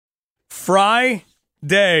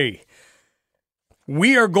Friday.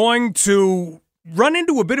 We are going to run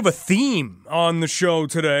into a bit of a theme on the show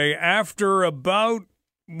today after about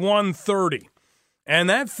 1:30. And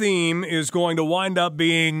that theme is going to wind up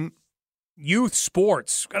being youth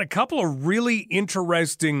sports. Got a couple of really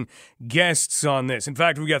interesting guests on this. In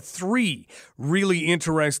fact, we got 3 really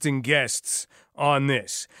interesting guests on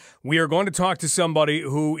this. We are going to talk to somebody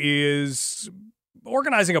who is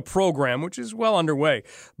organizing a program, which is well underway,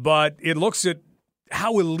 but it looks at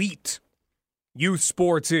how elite youth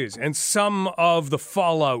sports is and some of the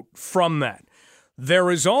fallout from that.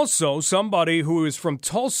 There is also somebody who is from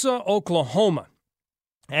Tulsa, Oklahoma,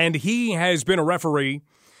 and he has been a referee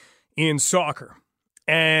in soccer.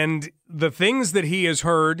 And the things that he has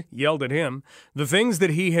heard, yelled at him, the things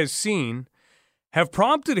that he has seen have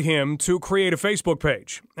prompted him to create a Facebook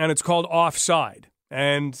page, and it's called Offside.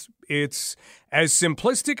 And it's as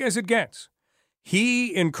simplistic as it gets.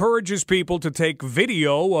 He encourages people to take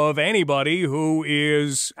video of anybody who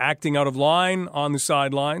is acting out of line on the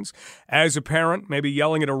sidelines. As a parent, maybe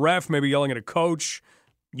yelling at a ref, maybe yelling at a coach,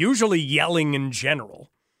 usually yelling in general.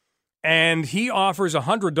 And he offers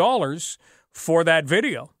 $100 for that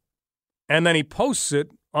video. And then he posts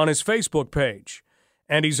it on his Facebook page.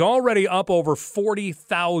 And he's already up over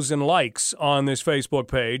 40,000 likes on this Facebook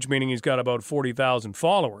page, meaning he's got about 40,000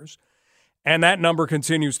 followers. And that number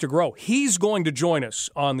continues to grow. He's going to join us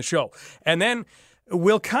on the show. And then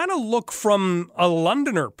we'll kind of look from a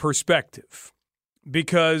Londoner perspective,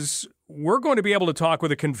 because we're going to be able to talk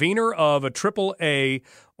with a convener of a AAA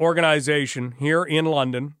organization here in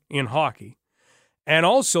London in hockey, and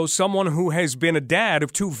also someone who has been a dad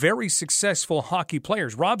of 2 very successful hockey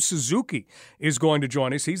players. Rob Suzuki is going to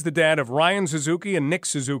join us. He's the dad of Ryan Suzuki and Nick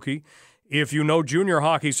Suzuki. If you know junior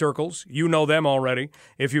hockey circles, you know them already.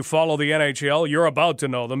 If you follow the NHL, you're about to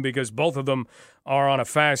know them because both of them are on a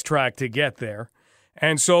fast track to get there.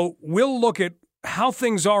 And so we'll look at how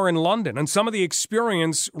things are in London and some of the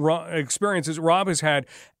experiences Rob has had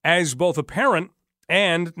as both a parent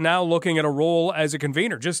and now looking at a role as a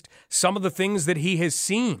convener, just some of the things that he has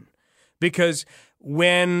seen. Because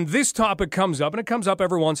when this topic comes up, and it comes up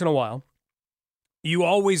every once in a while, you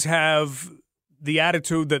always have the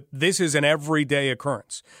attitude that this is an everyday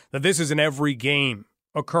occurrence, that this is an every game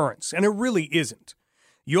occurrence, and it really isn't.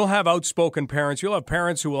 You'll have outspoken parents. You'll have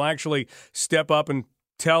parents who will actually step up and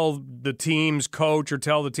tell the team's coach or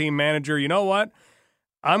tell the team manager, you know what,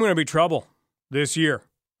 I'm going to be trouble this year.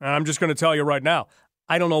 And I'm just going to tell you right now,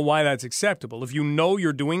 I don't know why that's acceptable. If you know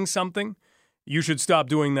you're doing something, you should stop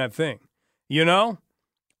doing that thing. You know,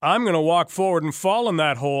 I'm going to walk forward and fall in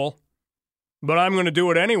that hole, but I'm going to do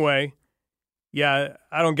it anyway. Yeah,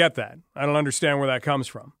 I don't get that. I don't understand where that comes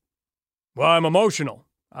from. Well, I'm emotional.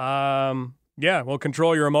 Yeah, well,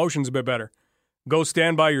 control your emotions a bit better. Go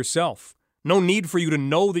stand by yourself. No need for you to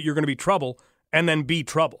know that you're going to be trouble and then be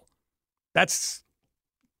trouble. That's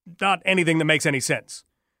not anything that makes any sense.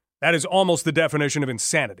 That is almost the definition of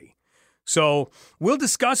insanity. So we'll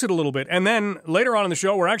discuss it a little bit. And then later on in the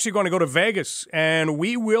show, we're actually going to go to Vegas, and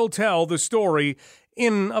we will tell the story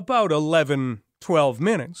in about 11, 12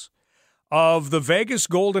 minutes of the Vegas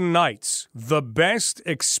Golden Knights, the best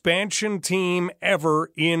expansion team ever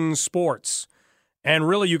in sports. And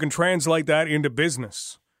really, you can translate that into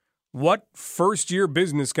business. What first-year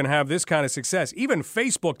business can have this kind of success? Even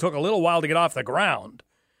Facebook took a little while to get off the ground.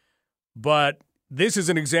 But this is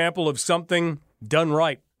an example of something done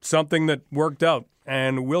right, something that worked out.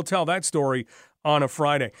 And we'll tell that story on a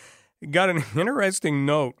Friday. Got an interesting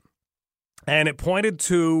note, and it pointed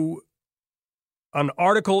to an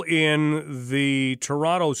article in the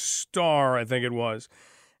Toronto Star, I think it was.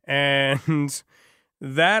 And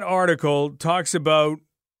that article talks about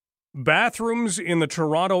bathrooms in the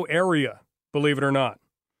Toronto area, believe it or not,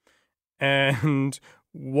 and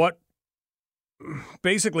what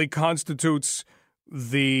basically constitutes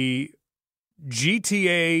the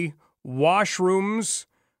GTA washrooms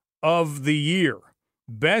of the year.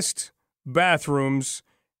 Best bathrooms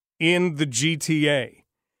in the GTA.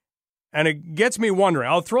 And it gets me wondering.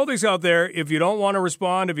 I'll throw these out there. If you don't want to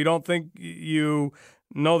respond, if you don't think you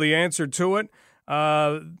know the answer to it,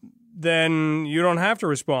 then you don't have to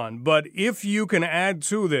respond. But if you can add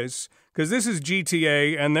to this, because this is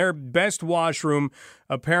GTA, and their best washroom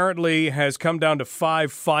apparently has come down to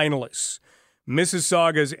 5 finalists.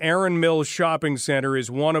 Mississauga's Erin Mills Shopping Center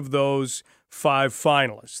is one of those 5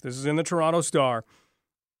 finalists. This is in the Toronto Star.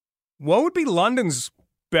 What would be London's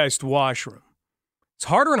best washroom? It's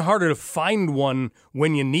harder and harder to find one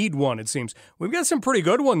when you need one, it seems. We've got some pretty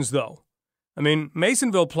good ones, though. I mean,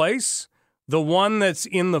 Masonville Place, the one that's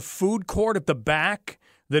in the food court at the back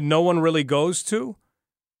that no one really goes to,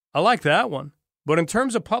 I like that one. But in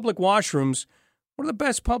terms of public washrooms, what are the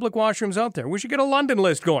best public washrooms out there? We should get a London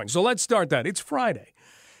list going. So let's start that. It's Friday.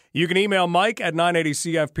 You can email Mike at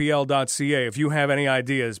 980cfpl.ca if you have any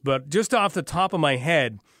ideas. But just off the top of my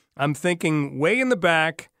head, I'm thinking way in the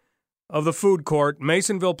back of the food court,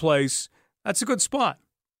 Masonville Place. That's a good spot.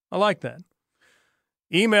 I like that.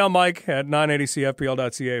 Email Mike at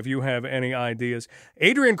 980cfpl.ca if you have any ideas.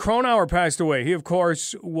 Adrian Cronauer passed away. He, of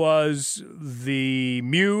course, was the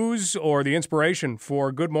muse or the inspiration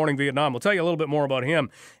for Good Morning Vietnam. We'll tell you a little bit more about him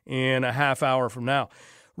in a half hour from now.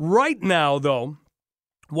 Right now, though,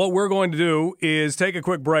 what we're going to do is take a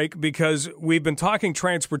quick break because we've been talking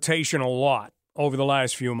transportation a lot over the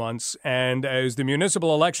last few months, and as the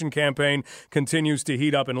municipal election campaign continues to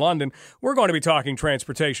heat up in London, we're going to be talking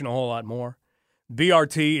transportation a whole lot more.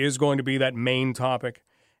 BRT is going to be that main topic,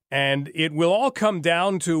 and it will all come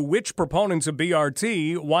down to which proponents of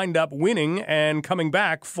BRT wind up winning and coming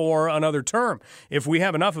back for another term. If we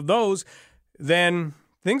have enough of those, then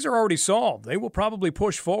things are already solved. They will probably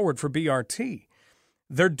push forward for BRT.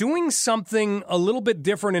 They're doing something a little bit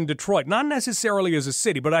different in Detroit, not necessarily as a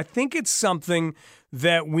city, but I think it's something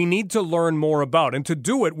that we need to learn more about. And to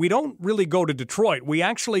do it, we don't really go to Detroit. We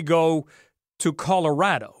actually go to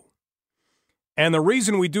Colorado. And the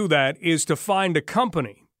reason we do that is to find a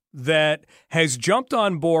company that has jumped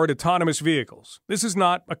on board autonomous vehicles. This is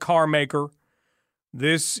not a car maker.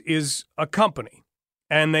 This is a company.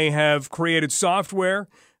 And they have created software,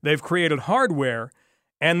 they've created hardware,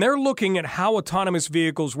 and they're looking at how autonomous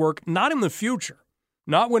vehicles work, not in the future,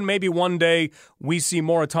 not when maybe one day we see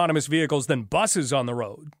more autonomous vehicles than buses on the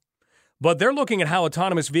road, but they're looking at how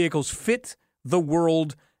autonomous vehicles fit the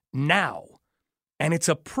world now. And it's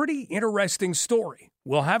a pretty interesting story.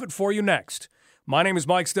 We'll have it for you next. My name is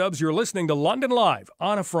Mike Stubbs. You're listening to London Live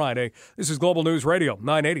on a Friday. This is Global News Radio,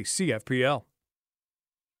 980 CFPL.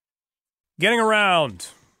 Getting around.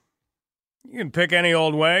 You can pick any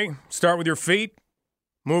old way. Start with your feet.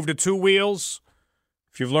 Move to two wheels.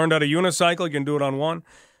 If you've learned how to unicycle, you can do it on one.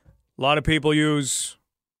 A lot of people use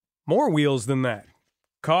more wheels than that.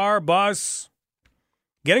 Car, bus.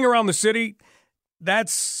 Getting around the city,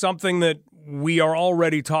 that's something that we are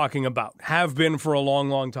already talking about, have been for a long,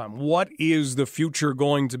 long time. What is the future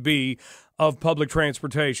going to be of public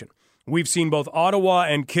transportation? We've seen both Ottawa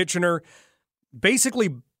and Kitchener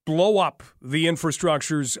basically blow up the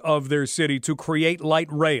infrastructures of their city to create light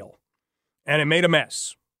rail. And it made a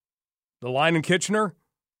mess. The line in Kitchener,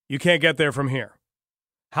 you can't get there from here.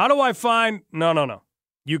 How do I find? No.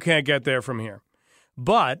 You can't get there from here.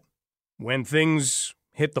 But when things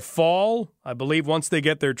hit the fall, I believe once they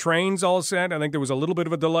get their trains all set, I think there was a little bit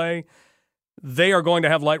of a delay, they are going to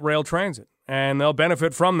have light rail transit, and they'll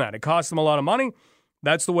benefit from that. It costs them a lot of money.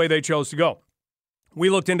 That's the way they chose to go. We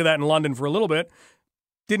looked into that in London for a little bit.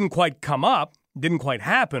 Didn't quite come up, didn't quite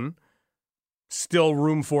happen. Still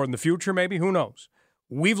room for it in the future, maybe? Who knows?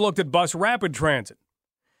 We've looked at bus rapid transit.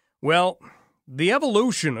 Well, the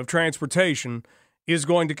evolution of transportation is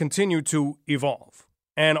going to continue to evolve.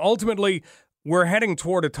 And ultimately, we're heading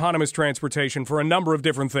toward autonomous transportation for a number of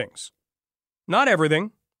different things. Not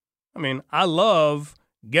everything. I mean, I love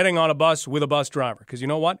getting on a bus with a bus driver because you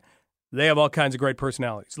know what? They have all kinds of great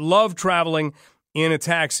personalities. Love traveling in a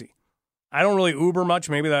taxi. I don't really Uber much.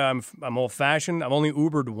 Maybe I'm old-fashioned. I've only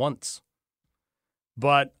Ubered once.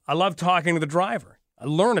 But I love talking to the driver. I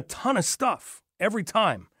learn a ton of stuff every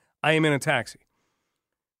time I am in a taxi.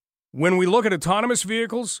 When we look at autonomous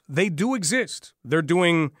vehicles, they do exist. They're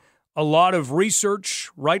doing a lot of research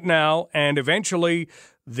right now, and eventually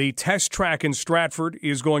the test track in Stratford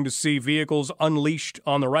is going to see vehicles unleashed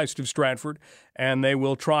on the rest of Stratford, and they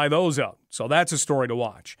will try those out. So that's a story to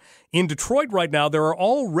watch. In Detroit right now, there are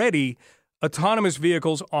already autonomous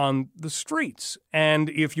vehicles on the streets. And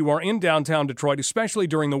if you are in downtown Detroit, especially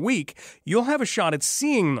during the week, you'll have a shot at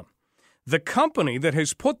seeing them. The company that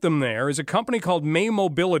has put them there is a company called May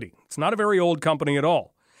Mobility. It's not a very old company at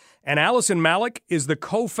all. And Allison Malik is the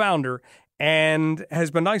co-founder and has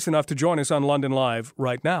been nice enough to join us on London Live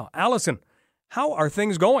right now. Allison, how are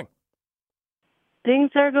things going?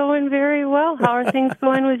 Things are going very well. How are things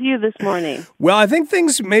going with you this morning? Well, I think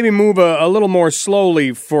things maybe move a little more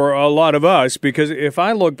slowly for a lot of us because if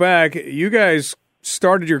I look back, you guys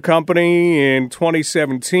started your company in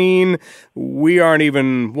 2017. We aren't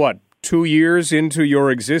even, 2 years into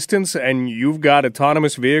your existence, and you've got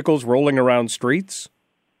autonomous vehicles rolling around streets?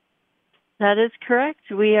 That is correct.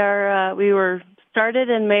 We were started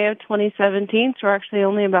in May of 2017, so we're actually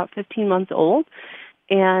only about 15 months old.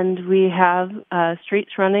 and we have cars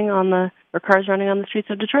running on the streets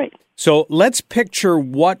of Detroit. So let's picture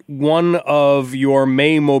what one of your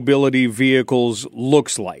May Mobility vehicles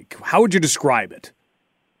looks like. How would you describe it?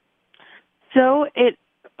 So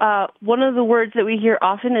one of the words that we hear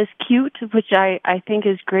often is cute, which I think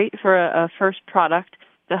is great for a first product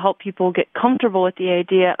to help people get comfortable with the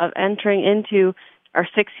idea of entering into our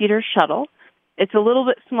 6-seater shuttle. It's a little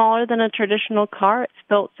bit smaller than a traditional car. It's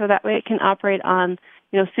built so that way it can operate on,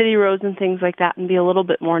 city roads and things like that and be a little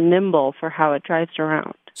bit more nimble for how it drives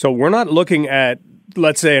around. So we're not looking at,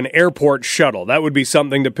 let's say, an airport shuttle. That would be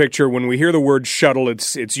something to picture. When we hear the word shuttle,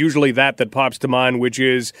 it's usually that pops to mind, which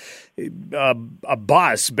is a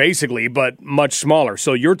bus, basically, but much smaller.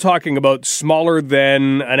 So you're talking about smaller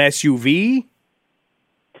than an SUV?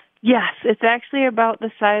 Yes, it's actually about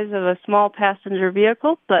the size of a small passenger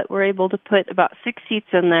vehicle, but we're able to put about 6 seats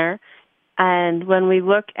in there. And when we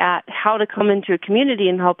look at how to come into a community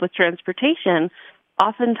and help with transportation,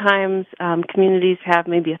 oftentimes communities have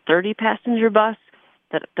maybe a 30-passenger bus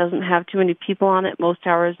that doesn't have too many people on it most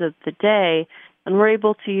hours of the day, and we're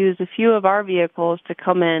able to use a few of our vehicles to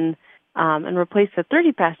come in and replace the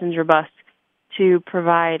 30-passenger bus to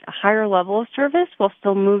provide a higher level of service while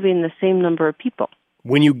still moving the same number of people.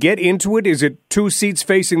 When you get into it, is it 2 seats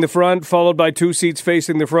facing the front, followed by 2 seats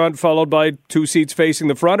facing the front, followed by 2 seats facing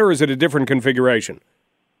the front, or is it a different configuration?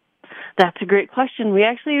 That's a great question. We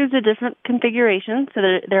actually use a different configuration, so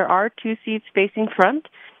there are 2 seats facing front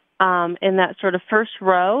in that sort of first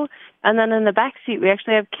row, and then in the back seat we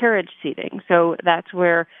actually have carriage seating. So that's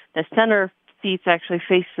where the center seats actually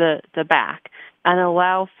face the back and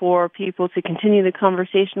allow for people to continue the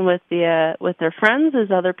conversation with their friends as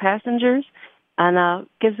other passengers. And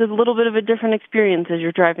gives it a little bit of a different experience as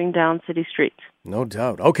you're driving down city streets. No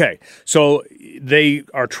doubt. Okay, so they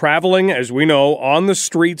are traveling, as we know, on the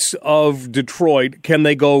streets of Detroit. Can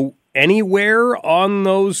they go anywhere on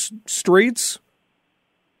those streets?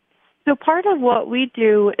 So part of what we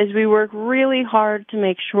do is we work really hard to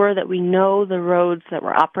make sure that we know the roads that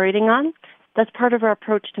we're operating on. That's part of our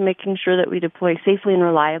approach to making sure that we deploy safely and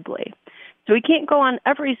reliably. So we can't go on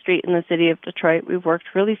every street in the city of Detroit. We've worked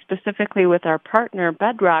really specifically with our partner,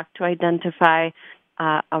 Bedrock, to identify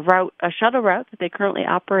a shuttle route that they currently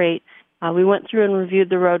operate. We went through and reviewed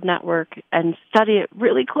the road network and studied it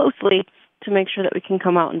really closely to make sure that we can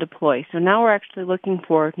come out and deploy. So now we're actually looking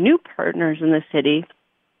for new partners in the city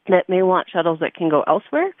that may want shuttles that can go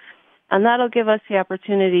elsewhere, and that'll give us the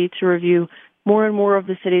opportunity to review more and more of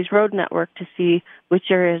the city's road network to see which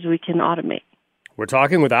areas we can automate. We're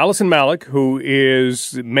talking with Allison Malik, who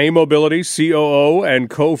is May Mobility COO and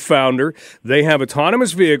co-founder. They have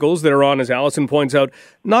autonomous vehicles that are on, as Allison points out,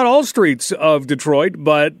 not all streets of Detroit,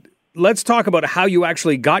 but let's talk about how you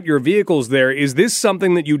actually got your vehicles there. Is this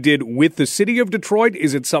something that you did with the city of Detroit?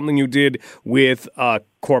 Is it something you did with a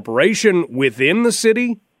corporation within the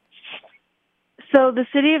city? So the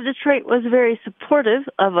city of Detroit was very supportive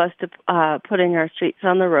of us putting our streets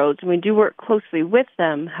on the roads, and we do work closely with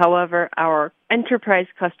them. However, our enterprise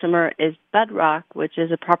customer is Bedrock, which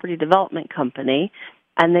is a property development company,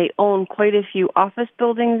 and they own quite a few office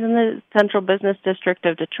buildings in the central business district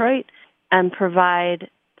of Detroit and provide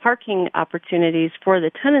parking opportunities for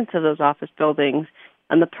the tenants of those office buildings.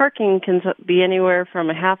 And the parking can be anywhere from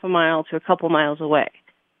a half a mile to a couple miles away.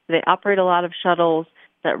 They operate a lot of shuttles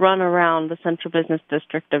that run around the central business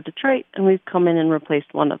district of Detroit, and we've come in and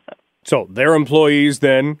replaced one of them. So their employees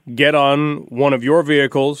then get on one of your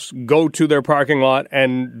vehicles, go to their parking lot,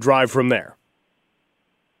 and drive from there.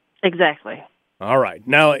 Exactly. All right.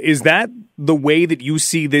 Now, is that the way that you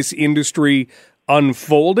see this industry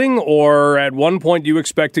unfolding, or at one point do you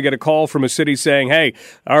expect to get a call from a city saying, hey,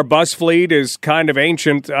 our bus fleet is kind of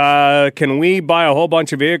ancient, can we buy a whole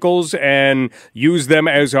bunch of vehicles and use them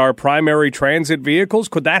as our primary transit vehicles?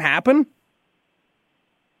 Could that happen?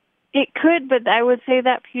 It could, but I would say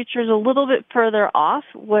that future is a little bit further off.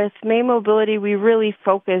 With May Mobility, we really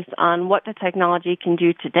focus on what the technology can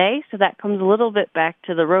do today, so that comes a little bit back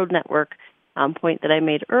to the road network point that I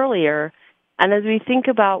made earlier. And as we think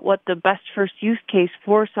about what the best first use case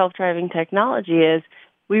for self-driving technology is,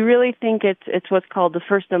 we really think it's what's called the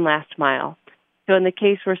first and last mile. So in the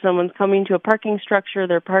case where someone's coming to a parking structure,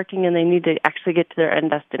 they're parking and they need to actually get to their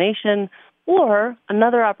end destination, or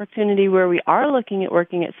another opportunity where we are looking at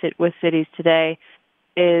working with cities today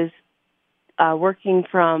is working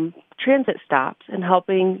from transit stops and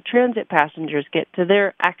helping transit passengers get to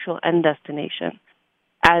their actual end destination.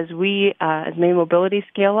 As we, as May Mobility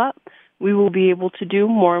scale up, we will be able to do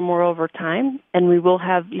more and more over time, and we will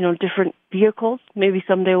have, different vehicles. Maybe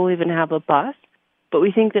someday we'll even have a bus. But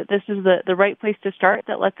we think that this is the right place to start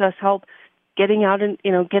that lets us help getting out and,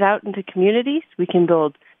 get out into communities. We can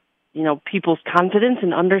build, people's confidence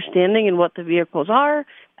and understanding in what the vehicles are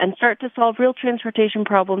and start to solve real transportation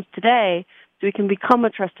problems today so we can become a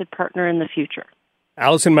trusted partner in the future.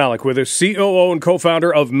 Allison Malek with us, COO and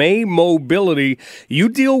co-founder of May Mobility. You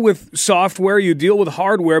deal with software, you deal with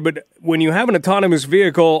hardware, but when you have an autonomous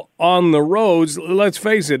vehicle on the roads, let's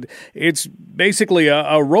face it, it's basically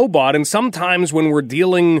a robot. And sometimes when we're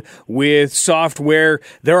dealing with software,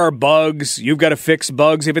 there are bugs. You've got to fix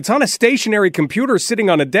bugs. If it's on a stationary computer sitting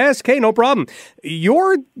on a desk, hey, no problem.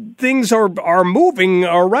 Your things are moving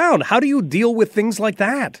around. How do you deal with things like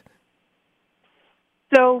that?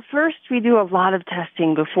 So first, we do a lot of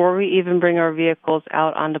testing before we even bring our vehicles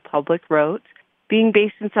out onto public roads. Being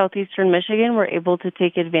based in southeastern Michigan, we're able to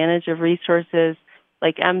take advantage of resources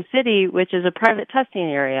like M-City, which is a private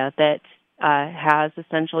testing area that has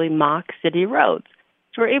essentially mock city roads.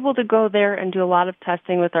 So we're able to go there and do a lot of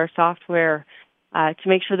testing with our software to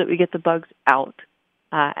make sure that we get the bugs out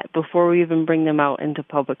before we even bring them out into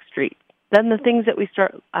public streets. Then the things that we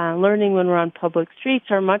start learning when we're on public streets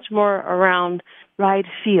are much more around ride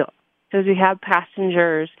feel. So as we have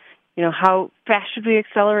passengers, how fast should we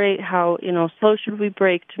accelerate? How, slow should we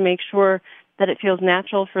brake to make sure that it feels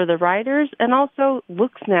natural for the riders and also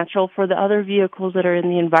looks natural for the other vehicles that are in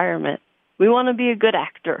the environment. We want to be a good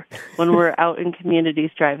actor when we're out in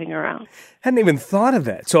communities driving around. Hadn't even thought of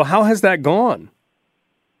that. So how has that gone?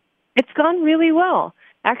 It's gone really well.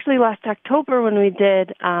 Actually, last October when we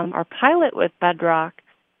did our pilot with Bedrock,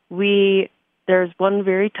 there's one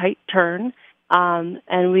very tight turn,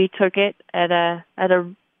 and we took it at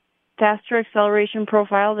a faster acceleration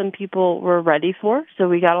profile than people were ready for. So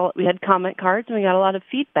we had comment cards and we got a lot of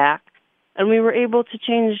feedback, and we were able to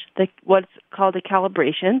change what's called a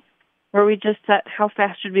calibration, where we just set how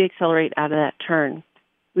fast should we accelerate out of that turn.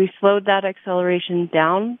 We slowed that acceleration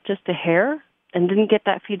down just a hair and didn't get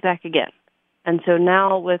that feedback again. And so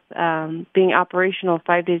now with being operational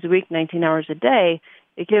 5 days a week, 19 hours a day,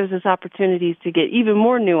 it gives us opportunities to get even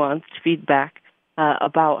more nuanced feedback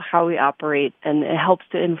about how we operate, and it helps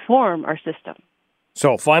to inform our system.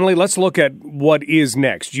 So finally, let's look at what is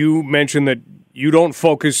next. You mentioned that you don't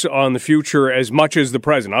focus on the future as much as the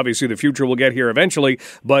present. Obviously, the future will get here eventually,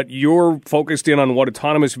 but you're focused in on what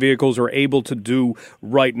autonomous vehicles are able to do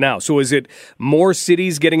right now. So is it more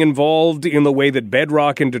cities getting involved in the way that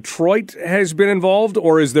Bedrock in Detroit has been involved,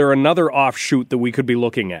 or is there another offshoot that we could be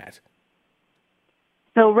looking at?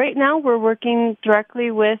 So right now we're working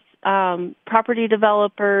directly with property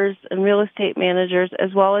developers and real estate managers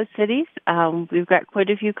as well as cities. We've got quite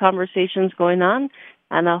a few conversations going on,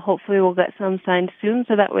 and hopefully we'll get some signed soon,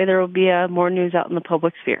 so that way there will be more news out in the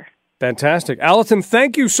public sphere. Fantastic. Allison,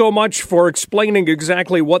 thank you so much for explaining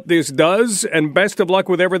exactly what this does, and best of luck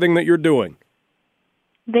with everything that you're doing.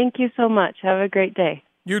 Thank you so much. Have a great day.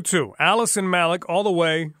 You too. Allison Malek, all the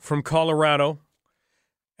way from Colorado,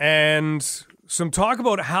 and some talk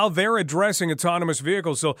about how they're addressing autonomous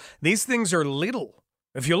vehicles. So these things are little.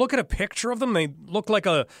 If you look at a picture of them, they look like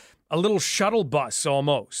a little shuttle bus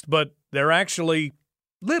almost, but they're actually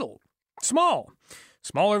little,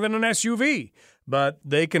 smaller than an SUV, but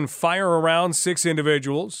they can fire around 6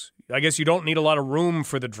 individuals. I guess you don't need a lot of room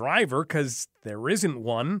for the driver because there isn't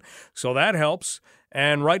one, so that helps.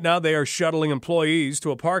 And right now they are shuttling employees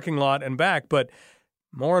to a parking lot and back, but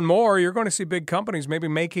more and more, you're going to see big companies maybe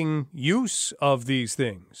making use of these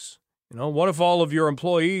things. What if all of your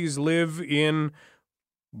employees live in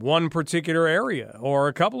one particular area or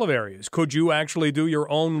a couple of areas? Could you actually do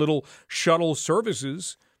your own little shuttle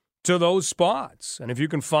services to those spots? And if you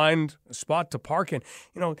can find a spot to park in,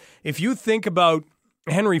 if you think about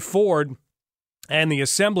Henry Ford and the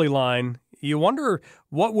assembly line, you wonder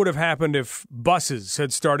what would have happened if buses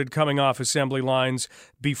had started coming off assembly lines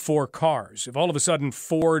before cars. If all of a sudden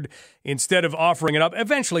Ford, instead of offering it up,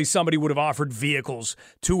 eventually somebody would have offered vehicles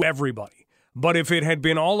to everybody. But if it had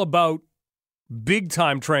been all about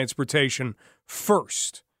big-time transportation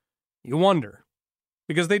first, you wonder.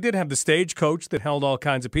 Because they did have the stagecoach that held all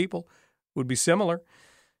kinds of people. Would be similar.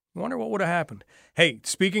 I wonder what would have happened. Hey,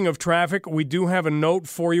 speaking of traffic, we do have a note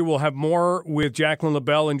for you. We'll have more with Jacqueline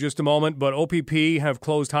LaBelle in just a moment, but OPP have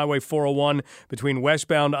closed Highway 401 between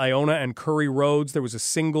westbound Iona and Curry Roads. There was a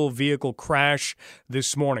single vehicle crash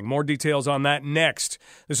this morning. More details on that next.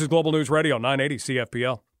 This is Global News Radio, 980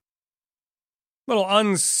 CFPL. Little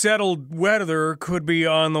unsettled weather could be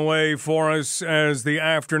on the way for us as the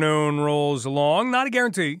afternoon rolls along. Not a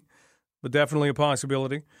guarantee, but definitely a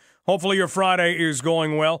possibility. Hopefully your Friday is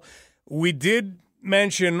going well. We did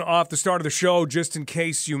mention off the start of the show, just in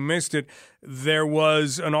case you missed it, there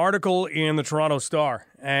was an article in the Toronto Star,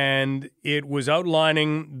 and it was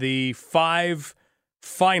outlining the 5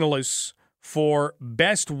 finalists for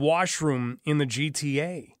Best Washroom in the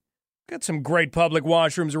GTA. Got some great public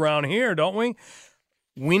washrooms around here, don't we?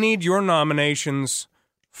 We need your nominations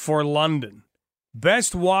for London.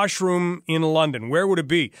 Best washroom in London. Where would it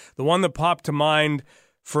be? The one that popped to mind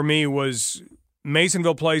for me was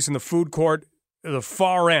Masonville Place in the food court, the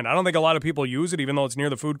far end. I don't think a lot of people use it, even though it's near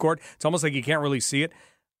the food court. It's almost like you can't really see it.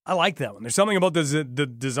 I like that one. There's something about the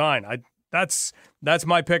design. That's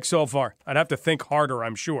my pick so far. I'd have to think harder,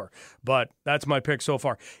 I'm sure, but that's my pick so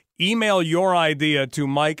far. Email your idea to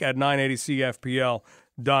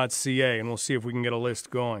mike@980cfpl.ca, and we'll see if we can get a list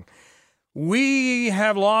going. We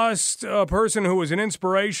have lost a person who was an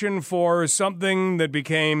inspiration for something that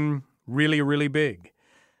became really, really big.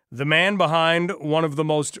 The man behind one of the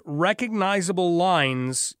most recognizable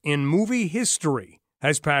lines in movie history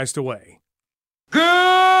has passed away. Good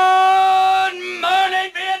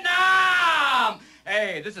morning, Vietnam!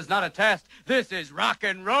 Hey, this is not a test. This is rock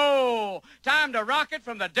and roll. Time to rock it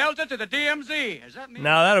from the Delta to the DMZ. Is that me?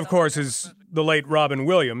 Now, that, of course, is the late Robin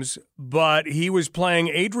Williams, but he was playing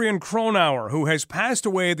Adrian Cronauer, who has passed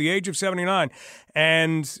away at the age of 79.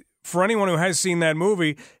 And for anyone who has seen that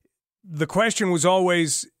movie, the question was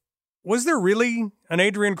always, was there really an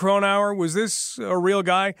Adrian Cronauer? Was this a real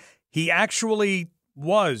guy? He actually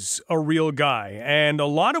was a real guy. And a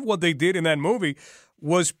lot of what they did in that movie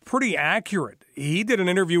was pretty accurate. He did an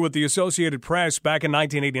interview with the Associated Press back in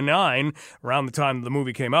 1989, around the time the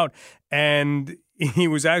movie came out, and he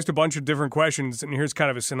was asked a bunch of different questions, and here's kind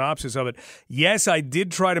of a synopsis of it. Yes, I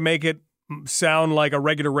did try to make it sound like a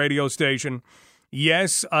regular radio station.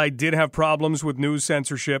 Yes, I did have problems with news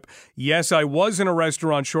censorship. Yes, I was in a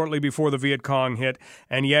restaurant shortly before the Viet Cong hit.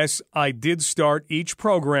 And yes, I did start each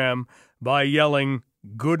program by yelling,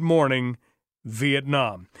 "Good morning,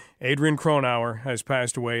 Vietnam." Adrian Cronauer has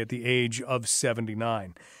passed away at the age of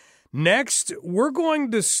 79. Next, we're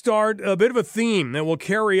going to start a bit of a theme that will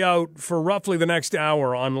carry out for roughly the next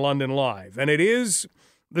hour on London Live, and it is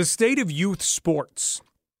the state of youth sports.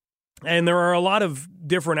 And there are a lot of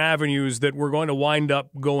different avenues that we're going to wind up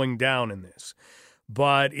going down in this.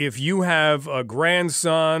 But if you have a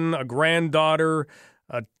grandson, a granddaughter,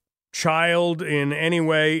 a child in any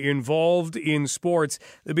way involved in sports,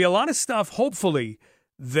 there'll be a lot of stuff, hopefully,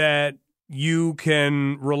 that you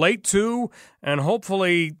can relate to, and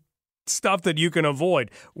hopefully stuff that you can avoid.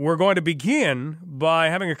 We're going to begin by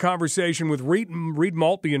having a conversation with Reed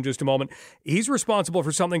Maltby in just a moment. He's responsible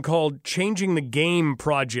for something called Changing the Game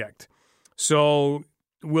Project. So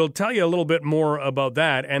we'll tell you a little bit more about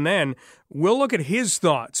that, and then we'll look at his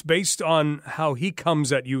thoughts based on how he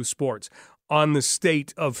comes at youth sports on the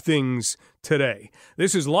state of things today.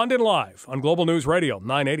 This is London Live on Global News Radio,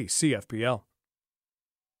 980 CFPL.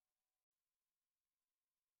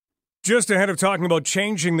 Just ahead of talking about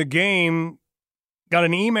changing the game, got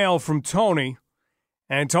an email from Tony.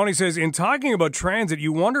 And Tony says, in talking about transit,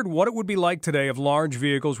 you wondered what it would be like today if large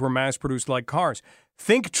vehicles were mass-produced like cars.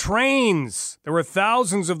 Think trains. There were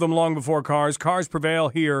thousands of them long before cars. Cars prevail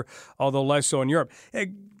here, although less so in Europe.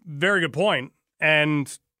 Very good point.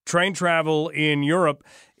 And train travel in Europe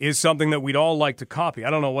is something that we'd all like to copy. I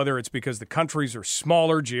don't know whether it's because the countries are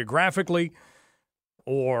smaller geographically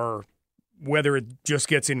or whether it just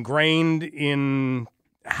gets ingrained in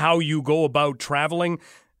how you go about traveling.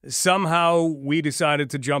 Somehow we decided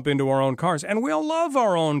to jump into our own cars, and we all love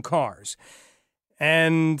our own cars.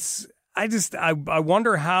 And I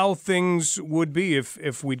wonder how things would be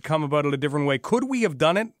if we'd come about it a different way. Could we have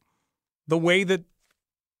done it the way that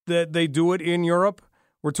they do it in Europe?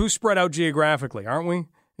 We're too spread out geographically, aren't we?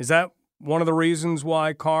 Is that one of the reasons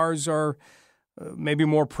why cars are maybe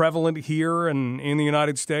more prevalent here and in the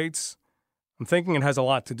United States? I'm thinking it has a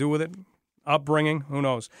lot to do with it. Upbringing, who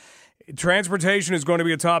knows? Transportation is going to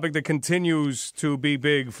be a topic that continues to be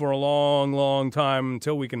big for a long, long time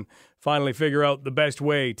until we can finally figure out the best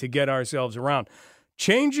way to get ourselves around.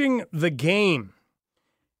 Changing the game.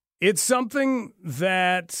 It's something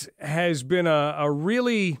that has been a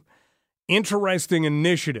really interesting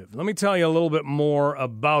initiative. Let me tell you a little bit more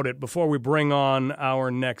about it before we bring on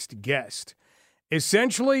our next guest.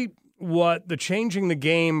 Essentially, what the Changing the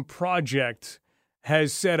Game project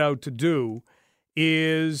has set out to do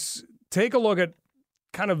is take a look at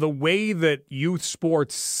kind of the way that youth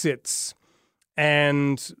sports sits.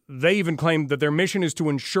 And they even claim that their mission is to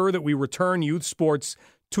ensure that we return youth sports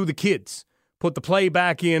to the kids, put the play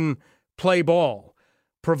back in, play ball,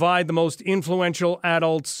 provide the most influential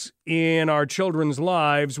adults in our children's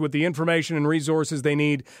lives with the information and resources they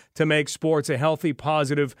need to make sports a healthy,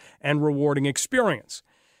 positive, and rewarding experience.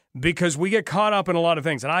 Because we get caught up in a lot of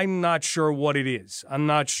things, and I'm not sure what it is. I'm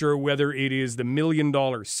not sure whether it is the $1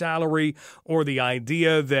 million salary or the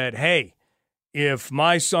idea that, hey, if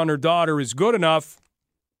my son or daughter is good enough,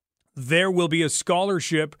 there will be a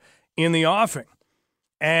scholarship in the offing.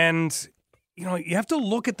 And, you know, you have to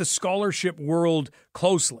look at the scholarship world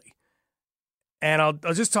closely. And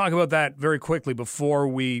I'll just talk about that very quickly before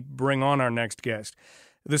we bring on our next guest.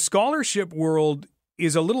 The scholarship world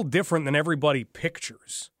is a little different than everybody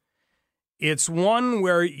pictures. It's one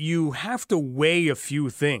where you have to weigh a few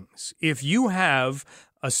things. If you have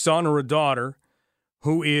a son or a daughter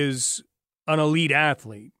who is an elite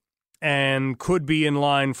athlete and could be in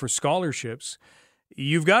line for scholarships,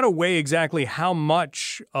 you've got to weigh exactly how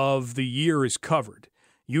much of the year is covered.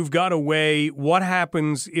 You've got to weigh what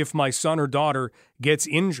happens if my son or daughter gets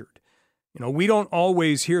injured. You know, we don't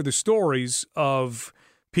always hear the stories of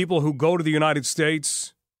people who go to the United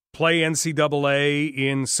States, play NCAA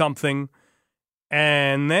in something,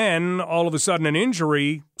 and then all of a sudden an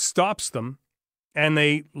injury stops them and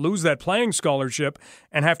they lose that playing scholarship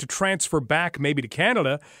and have to transfer back maybe to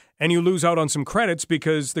Canada, and you lose out on some credits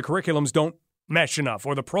because the curriculums don't mesh enough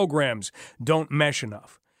or the programs don't mesh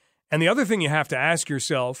enough. And the other thing you have to ask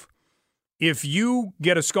yourself, if you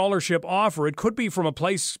get a scholarship offer, it could be from a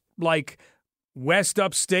place like West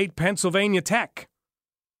Upstate Pennsylvania Tech.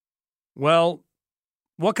 Well,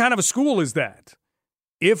 what kind of a school is that?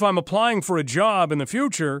 If I'm applying for a job in the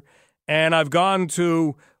future and I've gone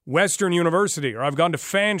to Western University or I've gone to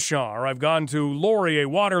Fanshawe or I've gone to Laurier,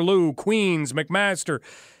 Waterloo, Queens, McMaster,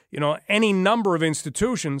 you know, any number of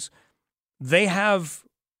institutions, they have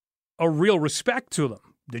a real respect to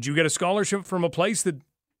them. Did you get a scholarship from a place that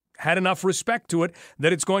had enough respect to it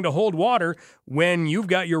that it's going to hold water when you've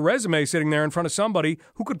got your resume sitting there in front of somebody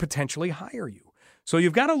who could potentially hire you? So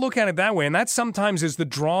you've got to look at it that way, and that sometimes is the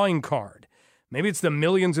drawing card. Maybe it's the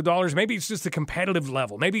millions of dollars. Maybe it's just the competitive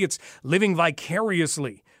level. Maybe it's living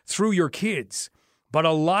vicariously through your kids. But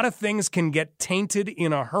a lot of things can get tainted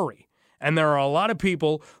in a hurry. And there are a lot of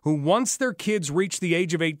people who, once their kids reach the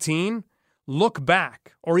age of 18, look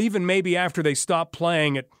back, or even maybe after they stop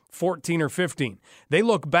playing at 14 or 15, they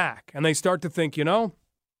look back and they start to think, you know,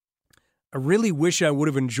 I really wish I would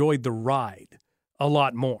have enjoyed the ride a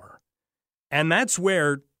lot more. And that's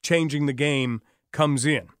where changing the game comes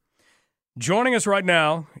in. Joining us right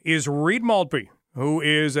now is Reed Maltby, who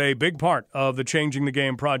is a big part of the Changing the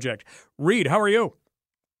Game project. Reed, how are you?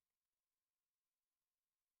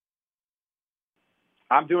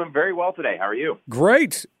 I'm doing very well today. How are you?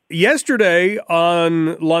 Great. Yesterday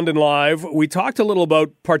on London Live, we talked a little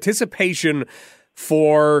about participation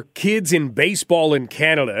for kids in baseball in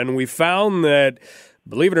Canada, and we found that,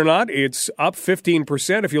 believe it or not, it's up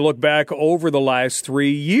 15% if you look back over the last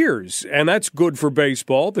 3 years. And that's good for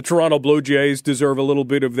baseball. The Toronto Blue Jays deserve a little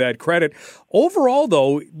bit of that credit. Overall,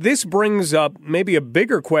 though, this brings up maybe a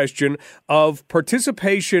bigger question of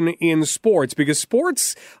participation in sports, because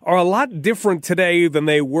sports are a lot different today than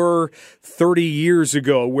they were 30 years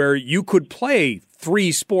ago, where you could play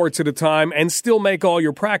 3 sports at a time and still make all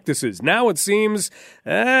your practices. Now it seems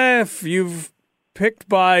if you've picked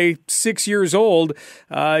by 6 years old,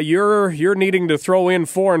 you're needing to throw in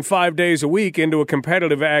 4 and 5 days a week into a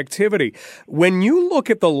competitive activity. When you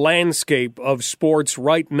look at the landscape of sports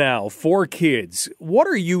right now for kids, what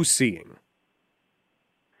are you seeing?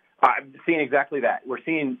 I'm seeing exactly that. We're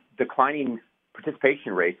seeing declining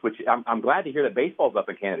participation rates, which I'm glad to hear that baseball's up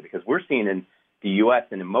in Canada, because we're seeing in the U.S.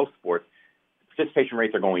 and in most sports, participation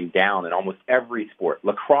rates are going down in almost every sport.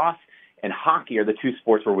 Lacrosse and hockey are the 2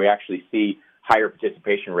 sports where we actually see higher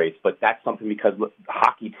participation rates, but that's something because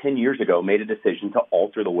hockey 10 years ago made a decision to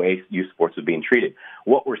alter the way youth sports was being treated.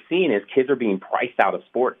 What we're seeing is kids are being priced out of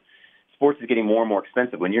sports. Sports is getting more and more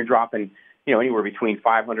expensive. When you're dropping, anywhere between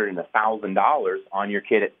 $500 and $1,000 on your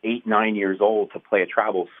kid at 8, 9 years old to play a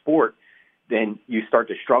travel sport, then you start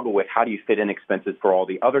to struggle with how do you fit in expenses for all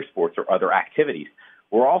the other sports or other activities.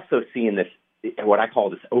 We're also seeing this, what I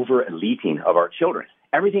call this over-eliting of our children.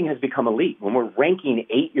 Everything has become elite. When we're ranking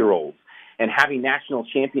 8-year-olds and having national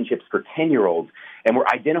championships for 10-year-olds, and we're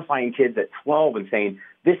identifying kids at 12 and saying,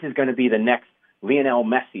 this is going to be the next Lionel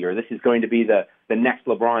Messi, or this is going to be the next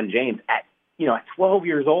LeBron James. At 12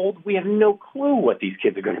 years old, we have no clue what these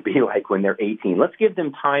kids are going to be like when they're 18. Let's give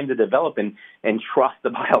them time to develop and trust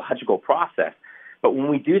the biological process. But when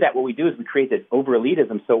we do that, what we do is we create this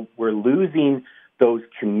over-elitism, so we're losing those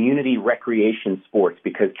community recreation sports,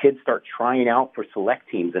 because kids start trying out for select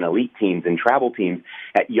teams and elite teams and travel teams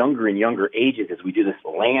at younger and younger ages as we do this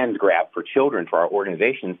land grab for children for our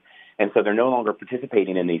organizations. And so they're no longer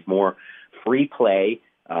participating in these more free play,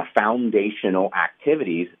 foundational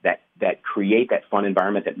activities that create that fun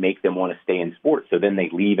environment that make them want to stay in sports. So then they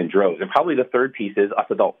leave in droves. And probably the third piece is us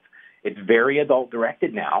adults. It's very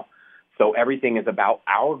adult-directed now. So everything is about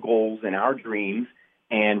our goals and our dreams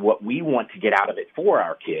and what we want to get out of it for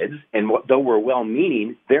our kids. And though we're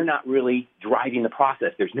well-meaning, they're not really driving the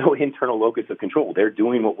process. There's no internal locus of control. They're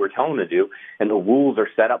doing what we're telling them to do, and the rules are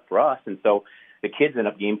set up for us. And so the kids end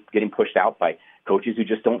up getting pushed out by coaches who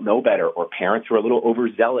just don't know better, or parents who are a little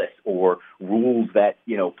overzealous, or rules that,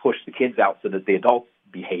 push the kids out so that the adults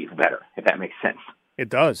behave better, if that makes sense. It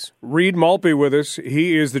does. Reed Maltby with us.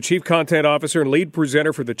 He is the Chief Content Officer and lead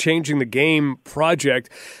presenter for the Changing the Game project.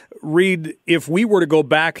 Reed, if we were to go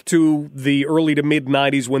back to the early to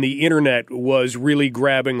mid-'90s when the Internet was really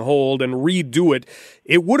grabbing hold and redo it,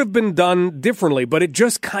 it would have been done differently, but it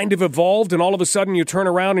just kind of evolved, and all of a sudden you turn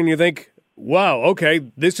around and you think, wow, okay,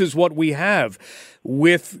 this is what we have.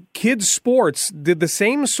 With kids' sports, did the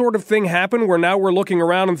same sort of thing happen where now we're looking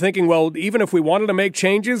around and thinking, well, even if we wanted to make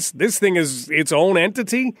changes, this thing is its own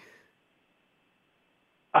entity?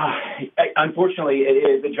 Unfortunately, it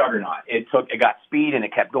is a juggernaut. It got speed and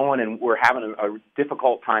it kept going, and we're having a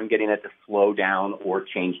difficult time getting it to slow down or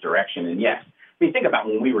change direction. And yes, I mean, think about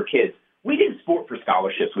when we were kids. We didn't sport for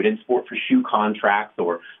scholarships. We didn't sport for shoe contracts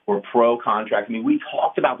or pro contracts. I mean, we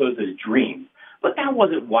talked about those as dreams, but that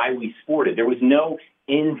wasn't why we sported. There was no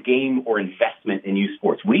end game or investment in youth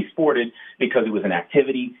sports. We sported because it was an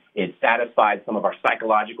activity. It satisfied some of our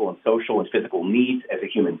psychological and social and physical needs as a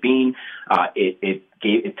human being.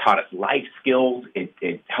 It taught us life skills.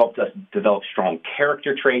 It helped us develop strong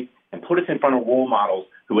character traits and put us in front of role models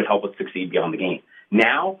who would help us succeed beyond the game.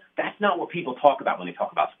 Now, that's not what people talk about when they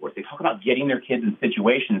talk about sports. They talk about getting their kids in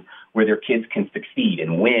situations where their kids can succeed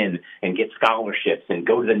and win and get scholarships and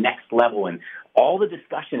go to the next level. And all the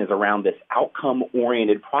discussion is around this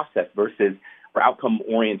outcome-oriented process or outcome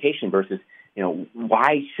orientation versus,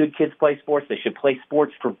 why should kids play sports? They should play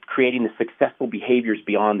sports for creating the successful behaviors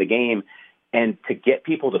beyond the game, and to get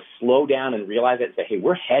people to slow down and realize that and say, hey,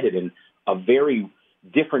 we're headed in a very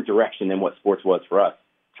different direction than what sports was for us.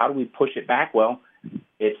 How do we push it back? Well,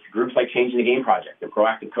 it's groups like Changing the Game Project, and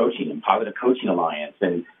Proactive Coaching, and Positive Coaching Alliance,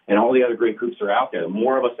 and all the other great groups that are out there. The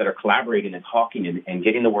more of us that are collaborating and talking and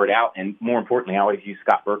getting the word out, and more importantly, I always use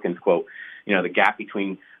Scott Berkin's quote, the gap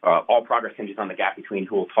between, all progress hinges on the gap between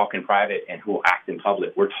who will talk in private and who will act in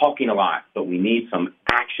public. We're talking a lot, but we need some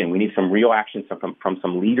action. We need some real action from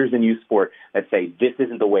some leaders in youth sport that say, this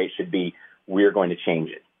isn't the way it should be. We're going to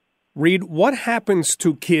change it. Reed, what happens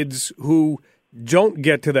to kids who don't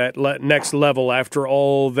get to that next level after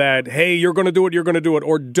all that, hey, you're going to do it,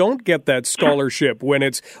 or don't get that scholarship when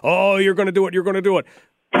it's, oh, you're going to do it.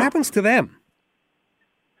 What happens to them?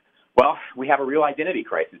 Well, we have a real identity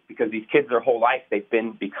crisis because these kids their whole life,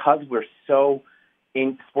 because we're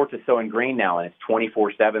sports is so ingrained now and it's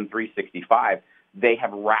 24/7, 365, they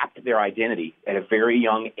have wrapped their identity at a very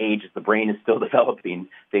young age as the brain is still developing.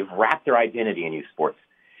 They've wrapped their identity in youth sports,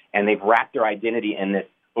 and they've wrapped their identity in this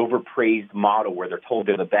overpraised model where they're told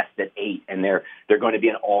they're the best at 8 and they're going to be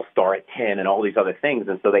an all-star at 10 and all these other things.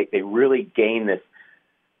 And so they really gain this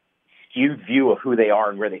skewed view of who they are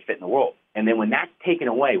and where they fit in the world. And then when that's taken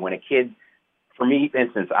away, when a kid, for me, for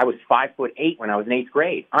instance, I was 5'8" when I was in 8th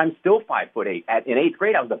grade. I'm still 5'8". In 8th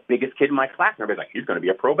grade, I was the biggest kid in my class. And everybody's like, he's going to be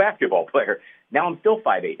a pro basketball player. Now I'm still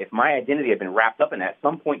 5'8". If my identity had been wrapped up in that, at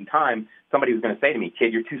some point in time, somebody was going to say to me,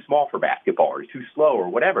 kid, you're too small for basketball, or you're too slow, or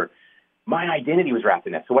whatever. My identity was wrapped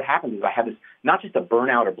in that. So what happens is I have this, not just a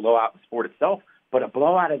burnout or blowout in the sport itself, but a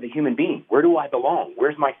blowout of the human being. Where do I belong?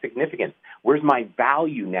 Where's my significance? Where's my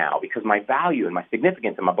value now? Because my value and my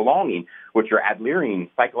significance and my belonging, which are Adlerian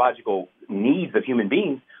psychological needs of human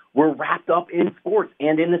beings, were wrapped up in sports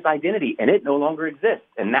and in this identity, and it no longer exists.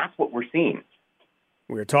 And that's what we're seeing.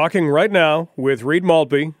 We're talking right now with Reed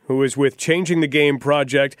Maltby, who is with Changing the Game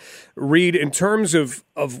Project. Reed, in terms of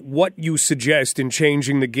what you suggest in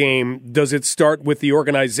changing the game, does it start with the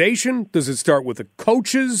organization? Does it start with the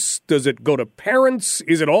coaches? Does it go to parents?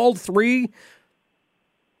 Is it all three?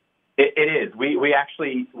 It is.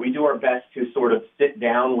 We do our best to sort of sit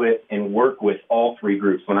down with and work with all three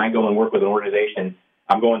groups. When I go and work with an organization,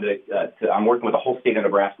 I'm working with the whole state of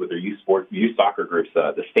Nebraska with their youth soccer groups.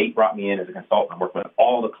 The state brought me in as a consultant. I'm working with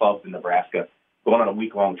all the clubs in Nebraska, going on a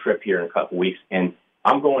week-long trip here in a couple weeks. And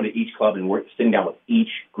I'm going to each club and sitting down with each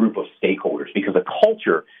group of stakeholders, because a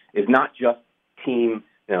culture is not just team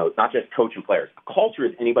it's not just coach and players. A culture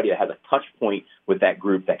is anybody that has a touch point with that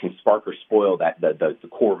group that can spark or spoil the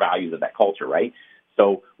core values of that culture, right?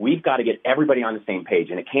 So we've got to get everybody on the same page,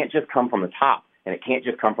 and it can't just come from the top, and it can't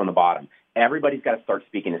just come from the bottom. Everybody's got to start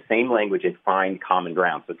speaking the same language and find common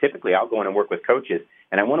ground. So typically I'll go in and work with coaches,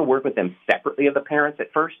 and I want to work with them separately of the parents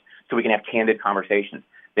at first so we can have candid conversations.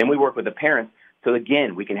 Then we work with the parents so,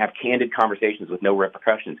 again, we can have candid conversations with no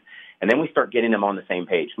repercussions. And then we start getting them on the same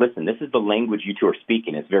page. Listen, this is the language you two are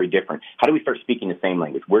speaking. It's very different. How do we start speaking the same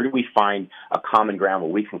language? Where do we find a common ground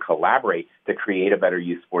where we can collaborate to create a better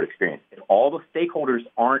youth sport experience? If all the stakeholders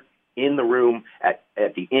aren't in the room at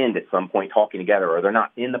the end at some point talking together, or they're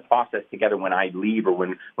not in the process together when I leave or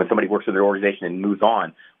when somebody works with their organization and moves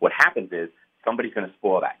on, what happens is somebody's going to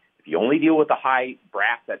spoil that. If you only deal with the high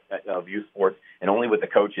brass of youth sports and only with the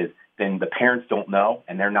coaches, then the parents don't know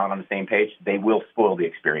and they're not on the same page. They will spoil the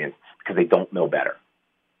experience because they don't know better.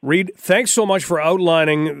 Reed, thanks so much for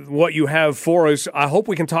outlining what you have for us. I hope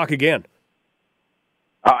we can talk again.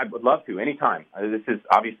 I would love to, anytime. This is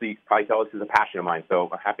obviously, you can probably tell this is a passion of mine, so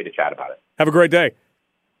I'm happy to chat about it. Have a great day.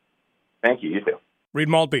 Thank you. You too. Reed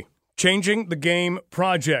Maltby, Changing the Game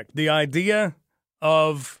Project. The idea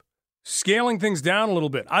of scaling things down a little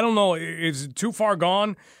bit. I don't know, is it too far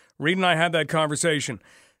gone? Reed and I had that conversation.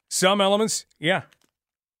 Some elements, yeah,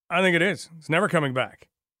 I think it is. It's never coming back.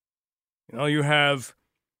 You have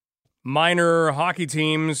minor hockey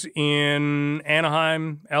teams in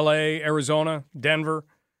Anaheim, LA, Arizona, Denver.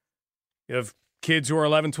 You have kids who are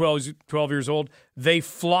 11, 12 years old. They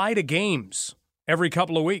fly to games every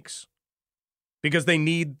couple of weeks because they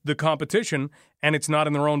need the competition, and it's not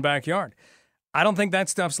in their own backyard. I don't think that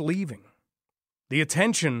stuff's leaving. The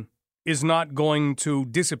attention is not going to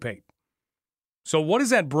dissipate. So what does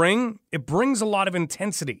that bring? It brings a lot of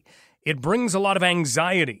intensity. It brings a lot of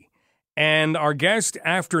anxiety. And our guest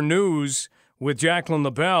after news with Jacqueline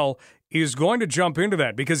LaBelle is going to jump into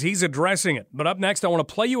that because he's addressing it. But up next, I want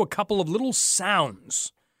to play you a couple of little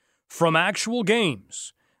sounds from actual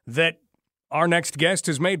games that our next guest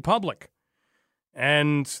has made public.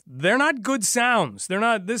 And they're not good sounds.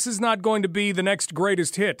 This is not going to be the next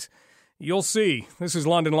greatest hit. You'll see. This is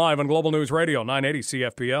London Live on Global News Radio, 980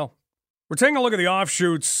 CFPL. We're taking a look at the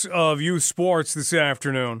offshoots of youth sports this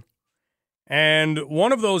afternoon. And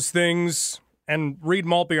one of those things, and Reed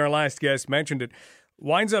Maltby, our last guest, mentioned it,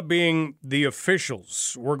 winds up being the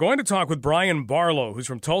officials. We're going to talk with Brian Barlow, who's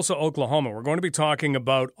from Tulsa, Oklahoma. We're going to be talking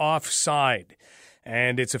about Offside.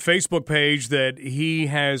 And it's a Facebook page that he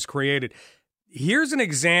has created. Here's an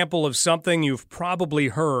example of something you've probably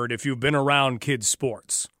heard if you've been around kids'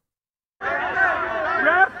 sports. Ref,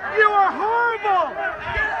 you are horrible!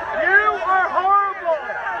 You are horrible!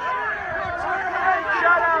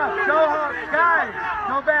 Shut up! Go home. Guys,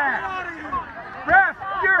 go back. Ref,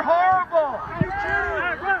 you're horrible! You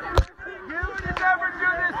should never do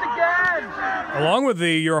this again! Along with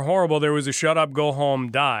the "you're horrible," there was a "shut up, go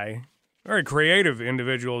home, die." Very creative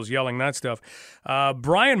individuals yelling that stuff.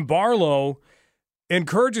 Brian Barlow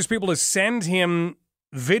encourages people to send him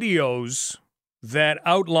videos that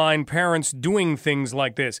outline parents doing things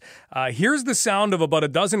like this. Here's the sound of about a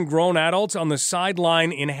dozen grown adults on the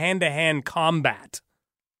sideline in hand-to-hand combat.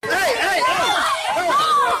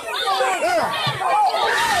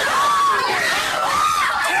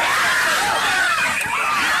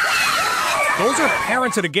 Those are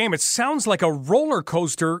parents at a game. It sounds like a roller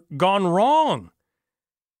coaster gone wrong.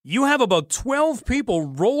 You have about 12 people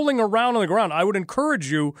rolling around on the ground. I would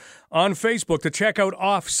encourage you on Facebook to check out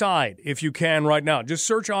Offside if you can right now. Just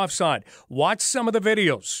search Offside. Watch some of the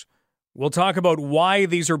videos. We'll talk about why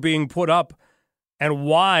these are being put up and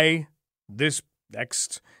why this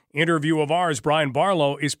next interview of ours, Brian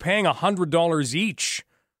Barlow, is paying $100 each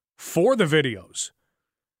for the videos.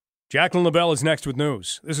 Jacqueline LaBelle is next with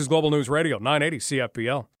news. This is Global News Radio, 980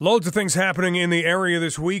 CFPL. Loads of things happening in the area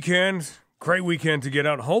this weekend. Great weekend to get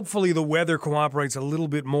out. Hopefully the weather cooperates a little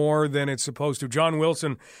bit more than it's supposed to. John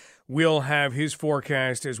Wilson will have his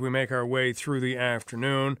forecast as we make our way through the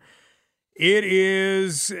afternoon. It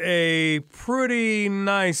is a pretty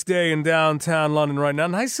nice day in downtown London right now.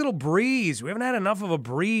 Nice little breeze. We haven't had enough of a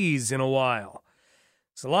breeze in a while.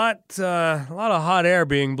 It's a lot of hot air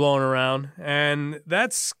being blown around, and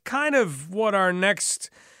that's kind of what our next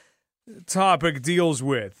topic deals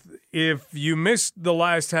with. If you missed the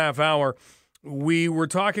last half hour, we were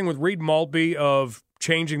talking with Reed Maltby of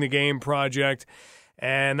Changing the Game Project,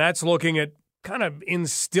 and that's looking at kind of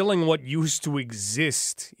instilling what used to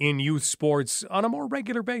exist in youth sports on a more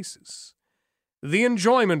regular basis. The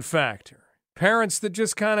enjoyment factor. Parents that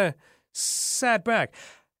just kind of sat back.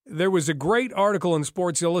 There was a great article in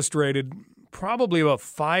Sports Illustrated probably about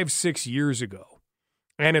 5-6 years ago.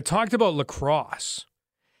 and it talked about lacrosse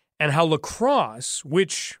and how lacrosse,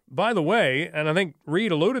 which, by the way, and I think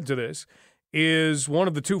Reed alluded to this, is one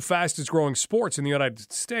of the two fastest growing sports in the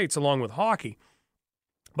United States, along with hockey.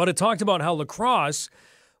 But it talked about how lacrosse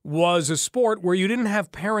was a sport where you didn't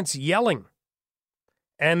have parents yelling.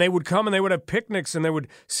 And they would come and they would have picnics and they would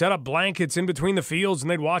set up blankets in between the fields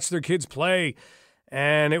and they'd watch their kids play.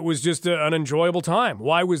 And it was just an enjoyable time.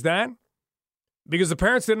 Why was that? Because the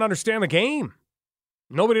parents didn't understand the game.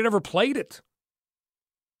 Nobody had ever played it.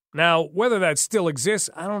 Now, whether that still exists,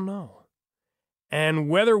 I don't know. And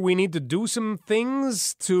whether we need to do some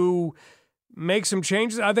things to make some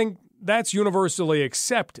changes, I think that's universally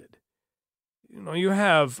accepted. You know, you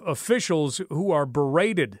have officials who are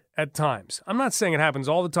berated at times. I'm not saying it happens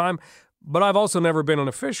all the time, but I've also never been an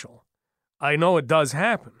official. I know it does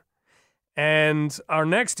happen. And our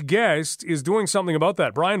next guest is doing something about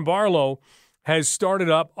that. Brian Barlow has started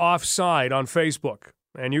up Offside on Facebook,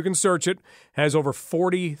 and you can search it. Has over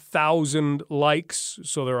 40,000 likes,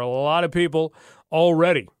 so there are a lot of people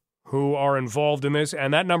already who are involved in this,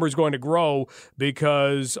 and that number is going to grow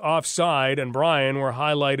because Offside and Brian were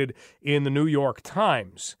highlighted in the New York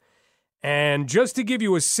Times. And just to give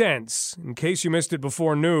you a sense, in case you missed it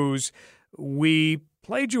before news, we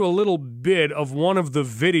played you a little bit of one of the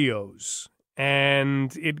videos,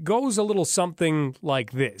 and it goes a little something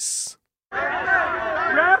like this.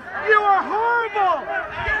 Ref, you are horrible!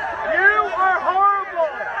 You are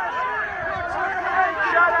horrible!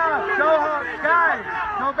 Shut up! Go home! Guys,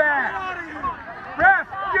 go back! Ref,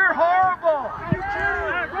 you're horrible! You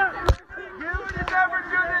should never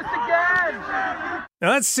do this again!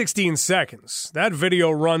 Now that's 16 seconds. That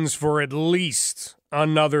video runs for at least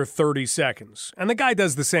another 30 seconds. And the guy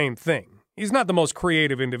does the same thing. He's not the most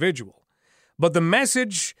creative individual. But the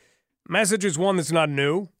message is one that's not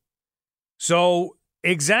new. So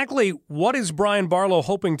exactly what is Brian Barlow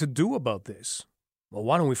hoping to do about this? Well,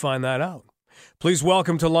 why don't we find that out? Please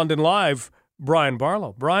welcome to London Live, Brian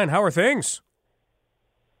Barlow. Brian, how are things?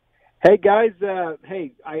 Hey, guys.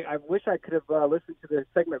 I wish I could have listened to the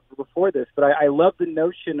segment before this, but I love the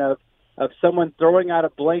notion of someone throwing out a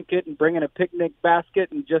blanket and bringing a picnic basket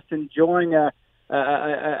and just enjoying a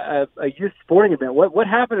youth sporting event. What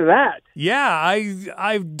happened to that? Yeah,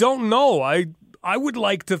 I don't know. I would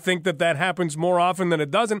like to think that happens more often than it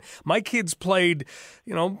doesn't. My kids played,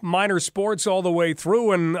 minor sports all the way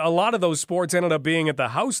through, and a lot of those sports ended up being at the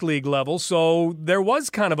house league level, so there was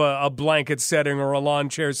kind of a blanket setting or a lawn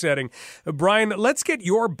chair setting. Brian, let's get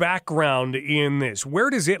your background in this. Where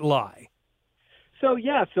does it lie? So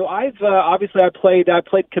I've obviously I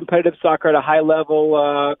played competitive soccer at a high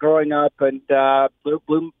level growing up, and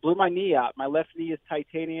blew my knee out. My left knee is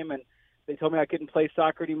titanium, and they told me I couldn't play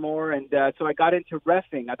soccer anymore, and so I got into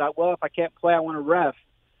reffing. I thought, well, if I can't play, I want to ref.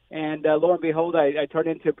 And lo and behold, I turned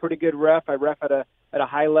into a pretty good ref. I ref at a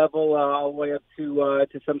high level all the way up to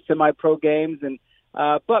some semi-pro games. And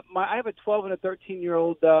but I have a 12 and a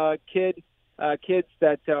 13-year-old kids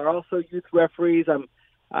that are also youth referees.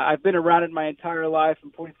 I've been around it my entire life.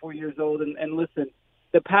 I'm 44 years old, and listen,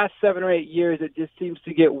 the past 7 or 8 years, it just seems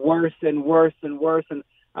to get worse and worse and worse. And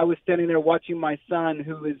I was standing there watching my son,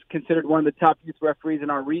 who is considered one of the top youth referees in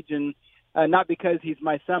our region, not because he's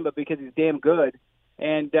my son, but because he's damn good.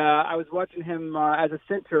 And I was watching him as a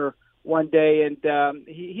center one day, and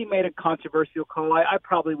he made a controversial call. I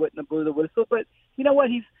probably wouldn't have blew the whistle, but you know what?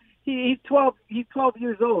 He's 12. He's 12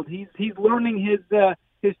 years old. He's learning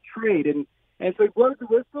his trade, and so he blows the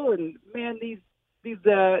whistle. And man, these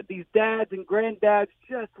dads and granddads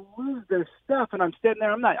just lose their stuff. And I'm standing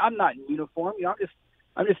there. I'm not in uniform.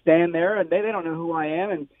 I'm just standing there, and they don't know who I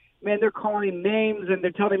am. And, man, they're calling him names, and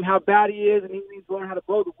they're telling him how bad he is, and he needs to learn how to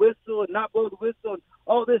blow the whistle and not blow the whistle and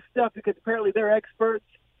all this stuff because apparently they're experts.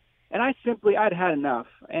 And I'd had enough.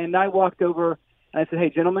 And I walked over, and I said, hey,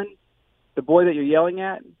 gentlemen, the boy that you're yelling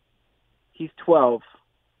at, he's 12.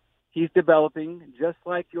 He's developing just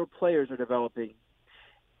like your players are developing.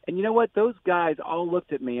 And you know what? Those guys all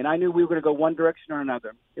looked at me, and I knew we were going to go one direction or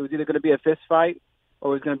another. It was either going to be a fist fight,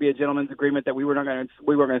 or it was going to be a gentleman's agreement that we weren't going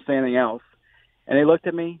to say anything else. And they looked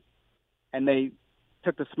at me, and they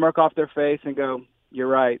took the smirk off their face and go, you're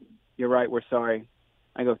right, we're sorry.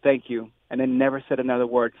 I go, thank you, and then never said another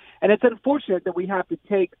word. And it's unfortunate that we have to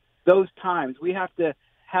take those times. We have to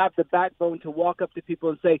have the backbone to walk up to people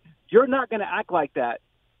and say, you're not going to act like that,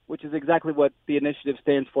 which is exactly what the initiative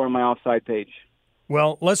stands for on my Offside page.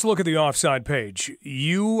 Well, let's look at the Offside page.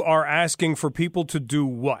 You are asking for people to do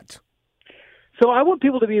what? So I want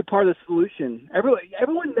people to be a part of the solution.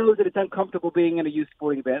 Everyone knows that it's uncomfortable being in a youth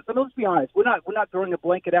sporting event. So let's be honest. We're not throwing a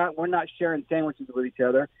blanket out. We're not sharing sandwiches with each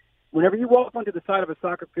other. Whenever you walk onto the side of a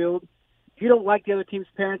soccer field, you don't like the other team's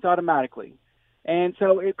parents automatically. And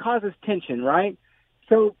so it causes tension, right?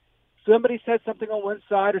 So somebody says something on one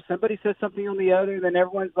side or somebody says something on the other, and then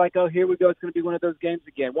everyone's like, oh, here we go, it's going to be one of those games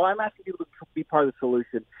again. Well, I'm asking people to be part of the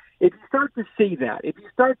solution. If you start to see that, if you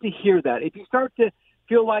start to hear that, if you start to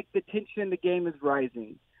feel like the tension in the game is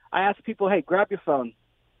rising, I ask people, hey, grab your phone.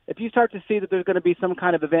 If you start to see that there's going to be some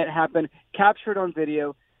kind of event happen, capture it on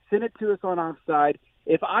video, send it to us on Offside.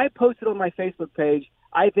 If I post it on my Facebook page,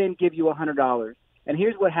 I then give you $100. And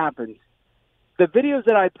here's what happens. The videos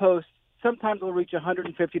that I post sometimes will reach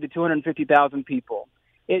 150 to 250,000 people.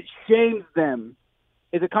 It shames them.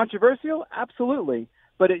 Is it controversial? Absolutely.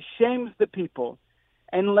 But it shames the people.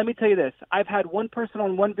 And let me tell you this. I've had one person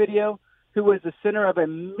on one video who was the center of a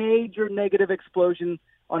major negative explosion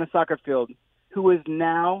on a soccer field, who is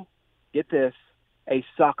now, get this, a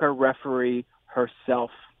soccer referee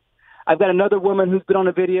herself. I've got another woman who's been on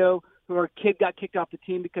a video who her kid got kicked off the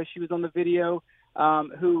team because she was on the video,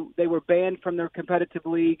 who they were banned from their competitive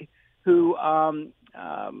league, who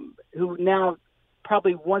now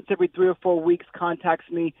probably once every 3 or 4 weeks contacts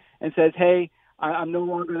me and says, hey, I'm no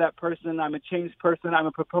longer that person. I'm a changed person. I'm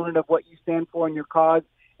a proponent of what you stand for and your cause.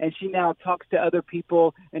 And she now talks to other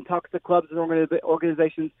people and talks to clubs and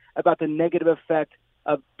organizations about the negative effect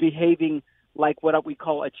of behaving like what we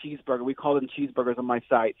call a cheeseburger. We call them cheeseburgers on my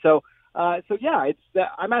site. So yeah,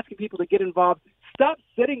 I'm asking people to get involved. Stop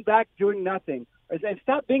sitting back doing nothing, and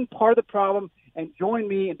stop being part of the problem and join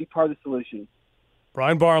me and be part of the solution.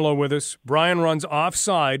 Brian Barlow with us. Brian runs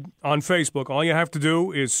Offside on Facebook. All you have to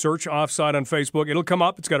do is search Offside on Facebook. It'll come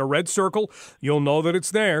up. It's got a red circle. You'll know that it's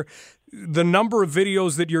there. The number of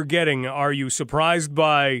videos that you're getting, are you surprised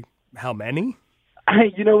by how many?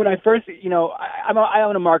 When I first, I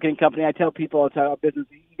own a marketing company. I tell people all the time about business,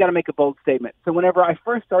 you got to make a bold statement. So whenever I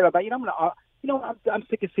first started, I'm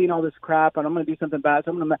sick of seeing all this crap, and I'm going to do something about it.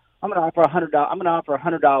 So I'm going to offer $100. I'm going to offer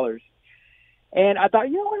 $100. And I thought,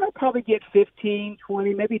 I'll probably get 15,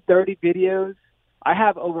 20, maybe 30 videos. I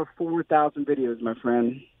have over 4,000 videos, my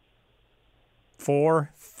friend.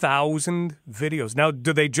 4,000 videos. Now,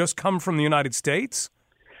 do they just come from the United States?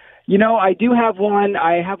 I do have one.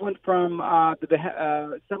 I have one from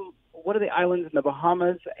one of the islands in the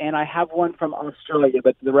Bahamas, and I have one from Australia,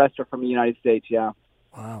 but the rest are from the United States, yeah.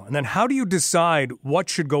 Wow. And then how do you decide what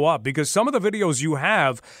should go up? Because some of the videos you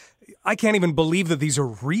have, I can't even believe that these are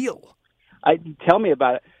real. Tell me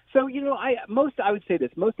about it. So, I would say this.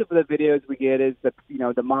 Most of the videos we get is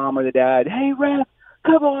the mom or the dad, hey, ref,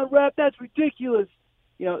 come on, ref, that's ridiculous.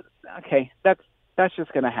 Okay, that's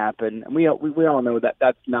just going to happen. And we all know that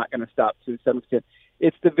that's not going to stop to some extent.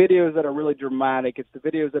 It's the videos that are really dramatic. It's the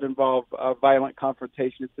videos that involve violent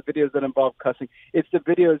confrontation. It's the videos that involve cussing. It's the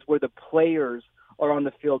videos where the players are on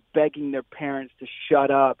the field begging their parents to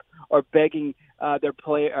shut up or begging their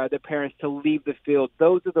parents to leave the field.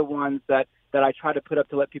 Those are the ones that I try to put up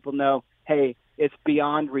to let people know, hey, it's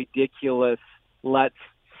beyond ridiculous. Let's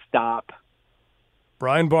stop.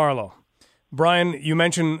 Brian Barlow. Brian, you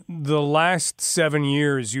mentioned the last 7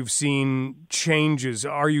 years you've seen changes.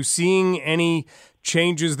 Are you seeing any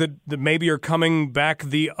changes that maybe are coming back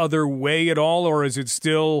the other way at all, or is it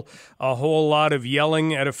still a whole lot of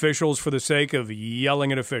yelling at officials for the sake of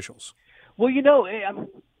yelling at officials? Well,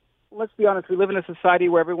 let's be honest. We live in a society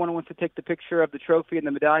where everyone wants to take the picture of the trophy and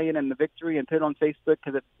the medallion and the victory and put it on Facebook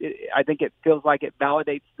because I think it feels like it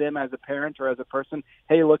validates them as a parent or as a person.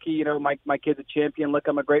 Hey, looky, my kid's a champion. Look,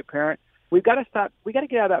 I'm a great parent. We've got to stop. We got to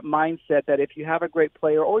get out of that mindset that if you have a great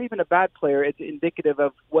player or even a bad player, it's indicative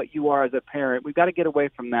of what you are as a parent. We've got to get away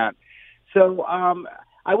from that. So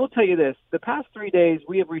I will tell you this. The past 3 days,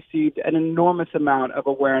 we have received an enormous amount of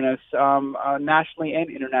awareness nationally and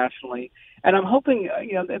internationally. And I'm hoping, at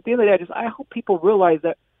the end of the day, I hope people realize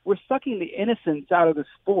that we're sucking the innocence out of the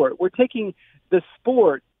sport. We're taking the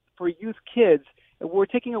sport for youth kids, and we're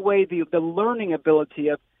taking away the learning ability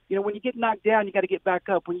of, when you get knocked down, you got to get back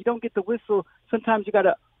up. When you don't get the whistle, sometimes you got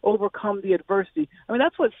to overcome the adversity. I mean,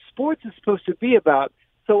 that's what sports is supposed to be about.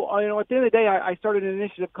 So, at the end of the day, I started an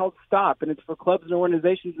initiative called Stop, and it's for clubs and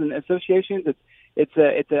organizations and associations. It's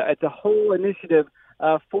a whole initiative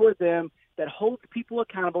for them that holds people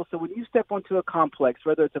accountable. So when you step onto a complex,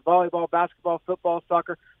 whether it's a volleyball, basketball, football,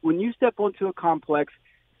 soccer, when you step onto a complex,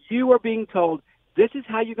 you are being told, this is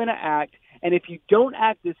how you're going to act. And if you don't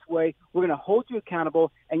act this way, we're going to hold you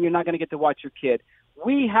accountable, and you're not going to get to watch your kid.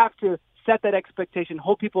 We have to set that expectation,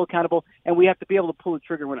 hold people accountable, and we have to be able to pull the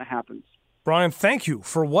trigger when it happens. Brian, thank you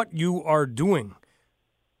for what you are doing.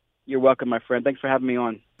 You're welcome, my friend. Thanks for having me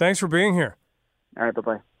on. Thanks for being here. All right,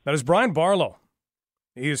 bye-bye. That is Brian Barlow.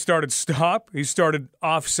 He has started Stop. He started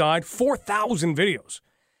Offside, 4,000 videos.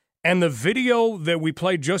 And the video that we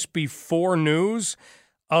played just before news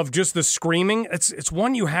of just the screaming, it's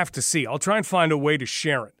one you have to see. I'll try and find a way to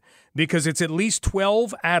share it because it's at least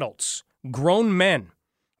 12 adults, grown men.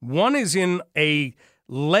 One is in a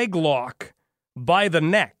leg lock by the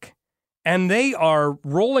neck, and they are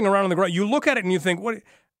rolling around on the ground. You look at it and you think, what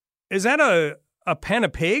is that, a pen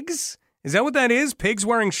of pigs? Is that what that is? Pigs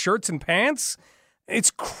wearing shirts and pants?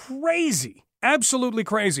 It's crazy. Absolutely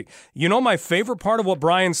crazy. You know my favorite part of what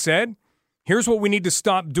Brian said? Here's what we need to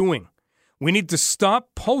stop doing. We need to stop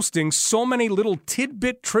posting so many little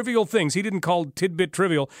tidbit trivial things. He didn't call tidbit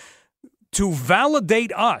trivial. To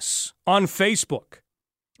validate us on Facebook.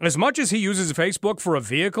 As much as he uses Facebook for a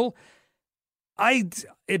vehicle,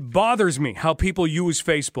 it bothers me how people use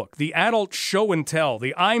Facebook. The adult show and tell,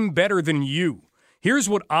 the I'm better than you. Here's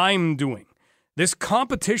what I'm doing. This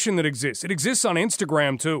competition that exists, it exists on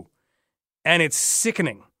Instagram too. And it's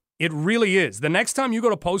sickening. It really is. The next time you go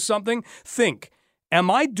to post something, think, am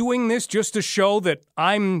I doing this just to show that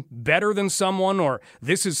I'm better than someone or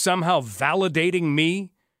this is somehow validating me?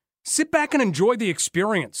 Sit back and enjoy the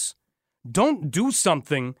experience. Don't do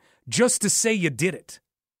something just to say you did it.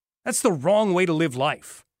 That's the wrong way to live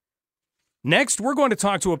life. Next, we're going to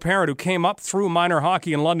talk to a parent who came up through minor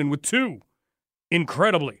hockey in London with two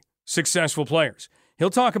incredibly successful players. He'll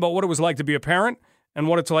talk about what it was like to be a parent and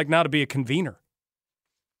what it's like now to be a convener.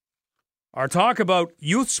 Our talk about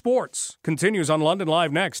youth sports continues on London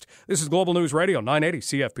Live next. This is Global News Radio,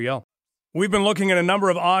 980 CFPL. We've been looking at a number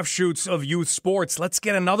of offshoots of youth sports. Let's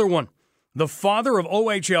get another one. The father of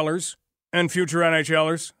OHLers and future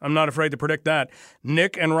NHLers, I'm not afraid to predict that,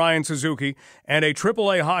 Nick and Ryan Suzuki, and a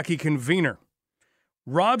AAA hockey convener.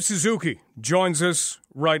 Rob Suzuki joins us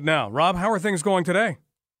right now. Rob, how are things going today?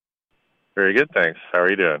 Very good, thanks. How are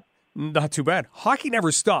you doing? Not too bad. Hockey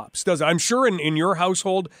never stops, does it? I'm sure in your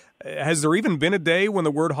household, has there even been a day when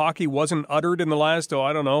the word hockey wasn't uttered in the last,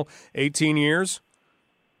 18 years?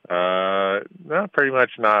 No, pretty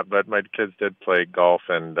much not, but my kids did play golf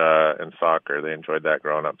and soccer. They enjoyed that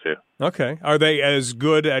growing up too. Okay. Are they as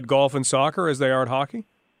good at golf and soccer as they are at hockey?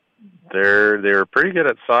 They were pretty good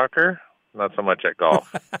at soccer, not so much at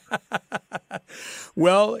golf.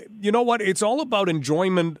 Well, you know what? It's all about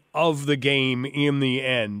enjoyment of the game in the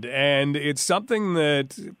end. And it's something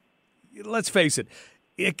that, let's face it,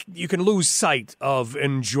 you can lose sight of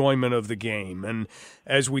enjoyment of the game. And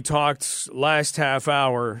as we talked last half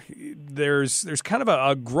hour, there's kind of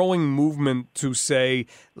a growing movement to say,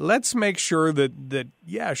 let's make sure that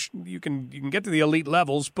you can get to the elite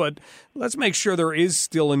levels, but let's make sure there is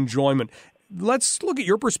still enjoyment. Let's look at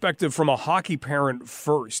your perspective from a hockey parent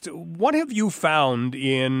first. What have you found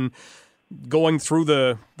in going through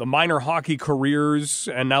the minor hockey careers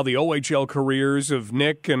and now the OHL careers of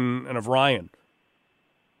Nick and of Ryan?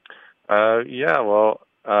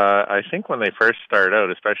 I think when they first started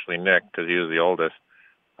out, especially Nick, because he was the oldest,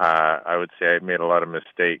 I would say I made a lot of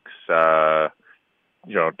mistakes,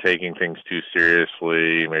 taking things too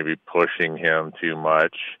seriously, maybe pushing him too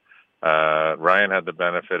much. Ryan had the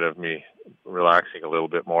benefit of me relaxing a little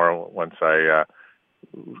bit more once I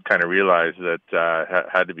kind of realized that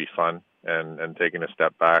had to be fun and taking a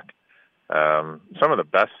step back. Some of the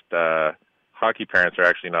best hockey parents are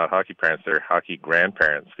actually not hockey parents; they're hockey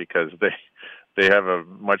grandparents because they have a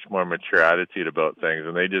much more mature attitude about things,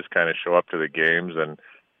 and they just kind of show up to the games and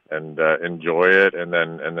enjoy it, and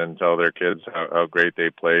then tell their kids how great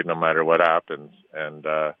they played no matter what happens. And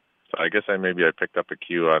so I guess I picked up a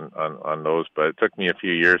cue on those, but it took me a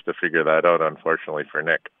few years to figure that out, unfortunately, for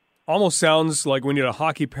Nick. Almost sounds like we need a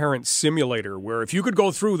hockey parent simulator where if you could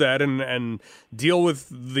go through that and deal with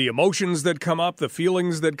the emotions that come up, the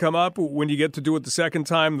feelings that come up when you get to do it the second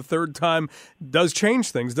time, the third time, does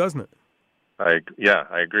change things, doesn't it? I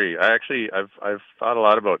agree. I've thought a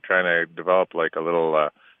lot about trying to develop like a little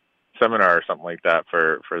seminar or something like that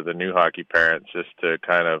for the new hockey parents, just to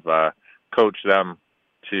kind of coach them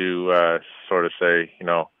to sort of say,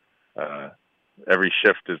 every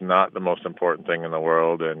shift is not the most important thing in the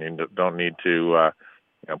world, and you don't need to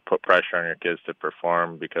put pressure on your kids to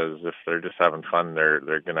perform, because if they're just having fun,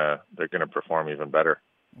 they're gonna perform even better.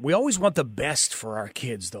 We always want the best for our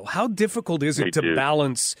kids, though. How difficult is it to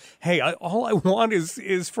balance, hey, all I want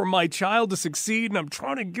is for my child to succeed, and I'm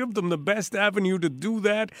trying to give them the best avenue to do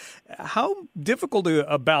that. How difficult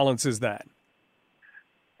a balance is that?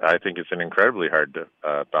 I think it's an incredibly hard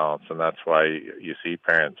balance, and that's why you see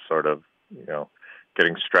parents sort of,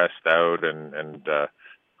 getting stressed out and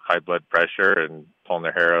high blood pressure and pulling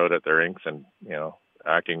their hair out at the rinks and,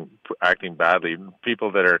 acting badly.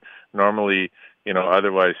 People that are normally,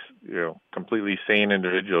 otherwise, completely sane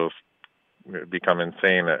individuals become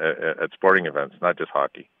insane at sporting events, not just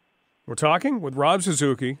hockey. We're talking with Rob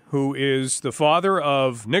Suzuki, who is the father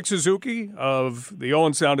of Nick Suzuki of the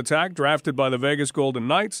Owen Sound Attack, drafted by the Vegas Golden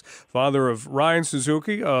Knights, father of Ryan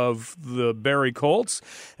Suzuki of the Barrie Colts,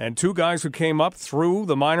 and two guys who came up through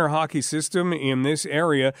the minor hockey system in this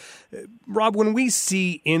area. Rob, when we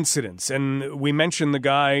see incidents, and we mentioned the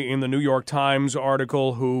guy in the New York Times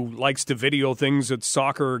article who likes to video things at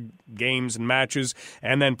soccer games and matches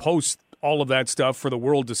and then posts all of that stuff for the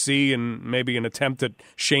world to see, and maybe an attempt at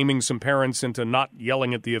shaming some parents into not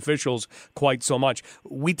yelling at the officials quite so much.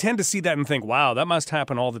 We tend to see that and think, wow, that must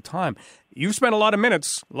happen all the time. You've spent a lot of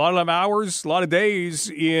minutes, a lot of hours, a lot of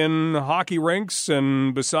days in hockey rinks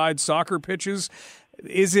and besides soccer pitches.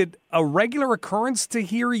 Is it a regular occurrence to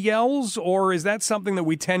hear yells, or is that something that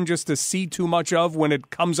we tend just to see too much of when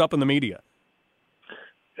it comes up in the media?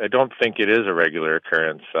 I don't think it is a regular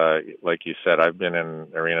occurrence. Like you said, I've been in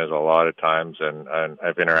arenas a lot of times, and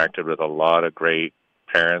I've interacted with a lot of great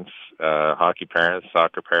parents, hockey parents,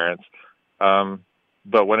 soccer parents.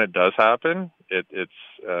 But when it does happen, it's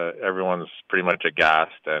everyone's pretty much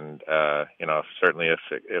aghast, and certainly if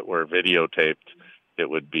it were videotaped, it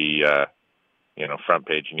would be front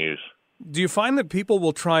page news. Do you find that people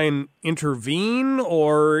will try and intervene,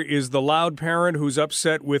 or is the loud parent who's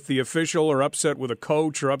upset with the official or upset with a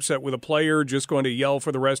coach or upset with a player just going to yell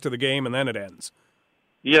for the rest of the game and then it ends?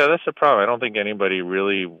 Yeah, that's the problem. I don't think anybody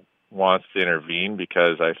really wants to intervene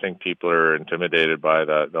because I think people are intimidated by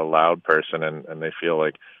the loud person, and they feel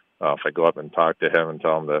like, well, if I go up and talk to him and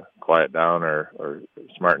tell him to quiet down or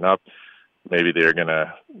smarten up, maybe they're going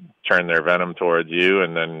to turn their venom towards you,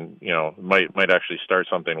 and then, might actually start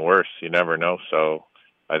something worse. You never know. So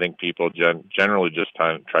I think people generally just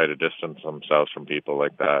try to distance themselves from people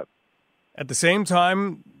like that. At the same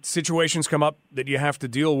time, situations come up that you have to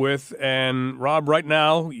deal with. And Rob, right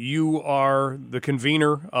now, you are the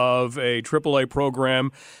convener of a AAA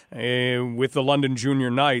program with the London Junior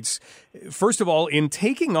Knights. First of all, in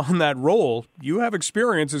taking on that role, you have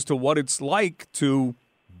experience as to what it's like to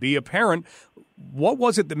be a parent. What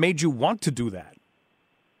was it that made you want to do that?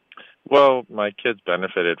 Well, my kids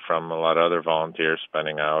benefited from a lot of other volunteers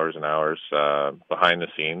spending hours and hours behind the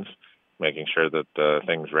scenes, making sure that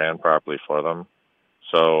things ran properly for them.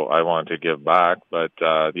 So I wanted to give back, but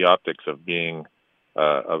the optics of being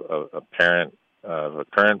a parent of a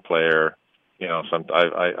current player,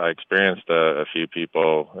 I experienced a few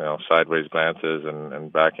people, sideways glances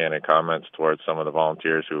and backhanded comments towards some of the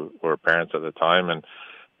volunteers who were parents at the time, and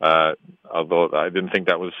although I didn't think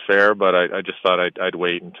that was fair, but I just thought I'd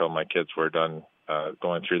wait until my kids were done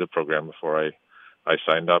going through the program before I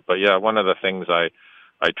signed up. But yeah, one of the things I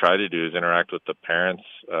try to do is interact with the parents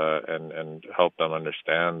and help them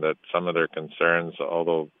understand that some of their concerns,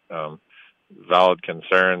 although valid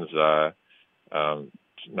concerns, not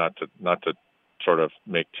to sort of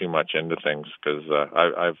make too much into things, because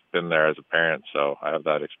I've been there as a parent, so I have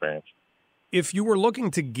that experience. If you were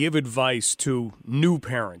looking to give advice to new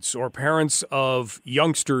parents or parents of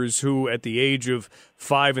youngsters who at the age of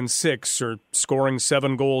 5 and 6 are scoring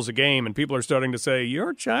 7 goals a game and people are starting to say,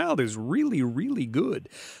 your child is really, really good,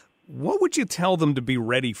 what would you tell them to be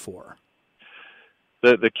ready for?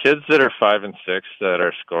 The kids that are 5 and 6 that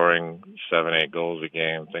are scoring 7, 8 goals a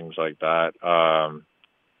game, things like that,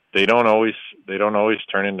 they don't always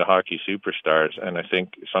turn into hockey superstars, and I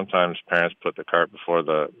think sometimes parents put the cart before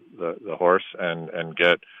the horse and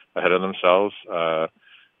get ahead of themselves.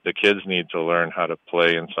 The kids need to learn how to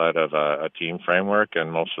play inside of a team framework,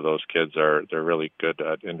 and most of those kids they're really good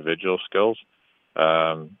at individual skills.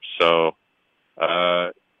 I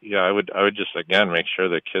would just again make sure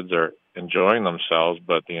the kids are enjoying themselves,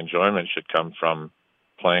 but the enjoyment should come from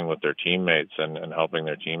playing with their teammates and helping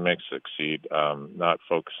their teammates succeed, not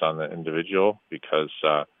focus on the individual, because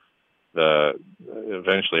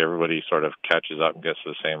eventually everybody sort of catches up and gets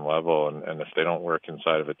to the same level, and if they don't work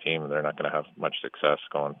inside of a team, they're not going to have much success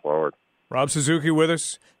going forward. Rob Suzuki with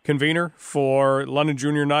us, convener for London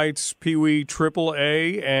Junior Knights, Pee Wee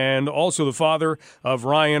AAA, and also the father of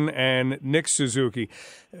Ryan and Nick Suzuki.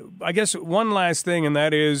 I guess one last thing, and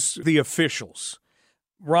that is the officials.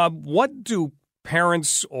 Rob, what do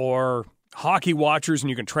parents or hockey watchers, and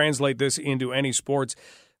you can translate this into any sports,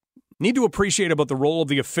 need to appreciate about the role of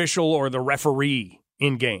the official or the referee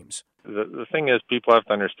in games? The thing is, people have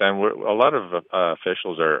to understand, a lot of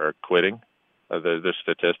officials are quitting. There's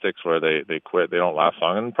statistics where they quit, they don't last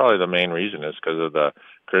long, and probably the main reason is because of the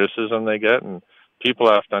criticism they get. And people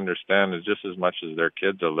have to understand that just as much as their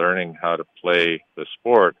kids are learning how to play the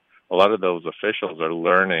sport, a lot of those officials are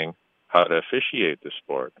learning how to officiate the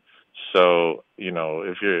sport. So,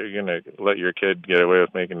 if you're going to let your kid get away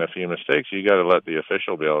with making a few mistakes, you got to let the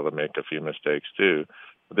official be able to make a few mistakes too.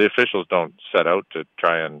 The officials don't set out to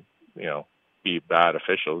try and, be bad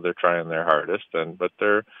officials. They're trying their hardest, but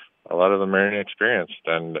a lot of them are inexperienced.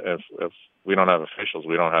 And if we don't have officials,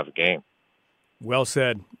 we don't have a game. Well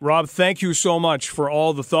said. Rob, thank you so much for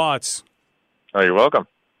all the thoughts. Oh, you're welcome.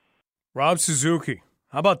 Rob Suzuki.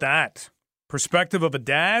 How about that? Perspective of a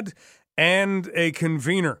dad and a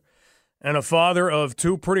convener and a father of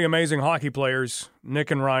two pretty amazing hockey players,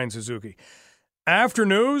 Nick and Ryan Suzuki. After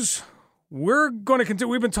news, we're going to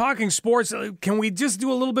continue. We've been talking sports. Can we just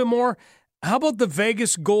do a little bit more? How about the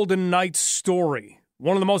Vegas Golden Knights story?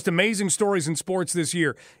 One of the most amazing stories in sports this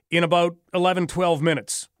year in about 11, 12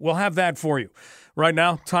 minutes. We'll have that for you. Right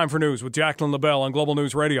now, time for news with Jacqueline LaBelle on Global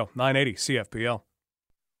News Radio, 980 CFPL.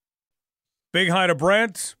 Big hi to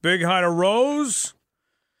Brent. Big hi to Rose.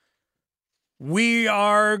 We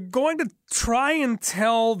are going to try and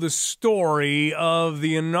tell the story of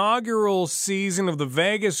the inaugural season of the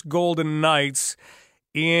Vegas Golden Knights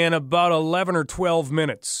in about 11 or 12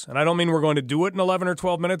 minutes. And I don't mean we're going to do it in 11 or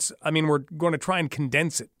 12 minutes. I mean we're going to try and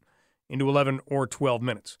condense it into 11 or 12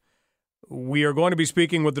 minutes. We are going to be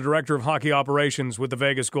speaking with the Director of Hockey Operations with the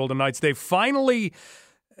Vegas Golden Knights. They finally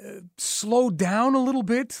slowed down a little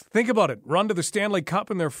bit. Think about it. Run to the Stanley Cup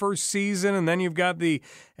in their first season, and then you've got the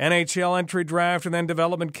NHL entry draft, and then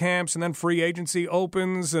development camps, and then free agency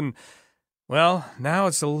opens, and, well, now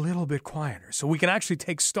it's a little bit quieter. So we can actually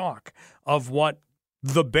take stock of what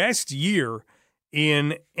the best year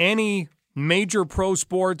in any major pro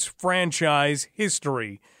sports franchise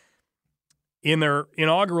history in their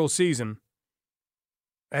inaugural season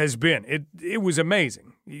has been. It was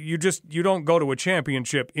amazing. You don't go to a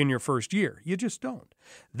championship in your first year. You just don't.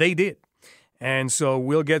 They did. And so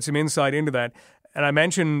we'll get some insight into that. And I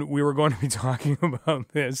mentioned we were going to be talking about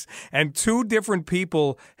this, and two different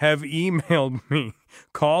people have emailed me.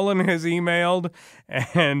 Colin has emailed,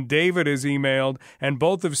 and David has emailed, and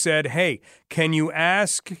both have said, hey, can you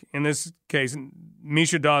ask, in this case,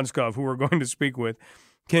 Misha Donskov, who we're going to speak with,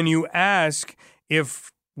 can you ask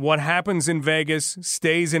if what happens in Vegas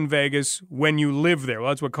stays in Vegas when you live there?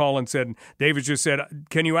 Well, that's what Colin said. David just said,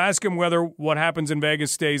 can you ask him whether what happens in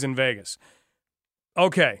Vegas stays in Vegas?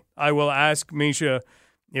 Okay, I will ask Misha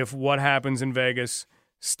if what happens in Vegas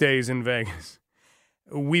stays in Vegas.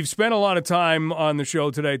 We've spent a lot of time on the show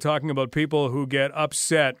today talking about people who get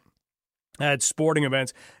upset at sporting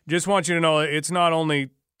events. Just want you to know it's not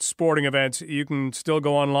only sporting events. You can still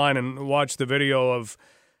go online and watch the video of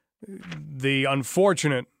the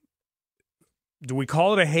unfortunate, do we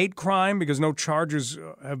call it a hate crime? Because no charges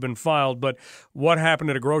have been filed, but what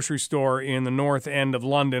happened at a grocery store in the north end of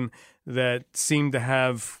London that seemed to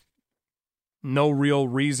have no real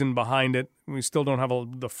reason behind it. We still don't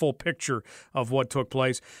have the full picture of what took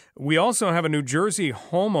place. We also have a New Jersey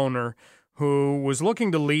homeowner who was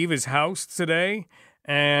looking to leave his house today,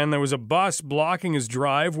 and there was a bus blocking his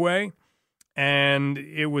driveway, and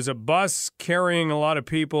it was a bus carrying a lot of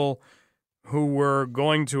people who were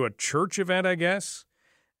going to a church event, I guess.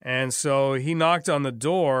 And so he knocked on the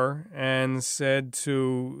door and said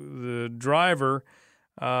to the driver,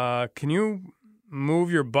 can you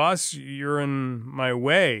move your bus? You're in my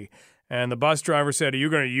way. And the bus driver said, are you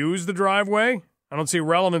going to use the driveway? I don't see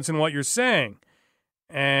relevance in what you're saying.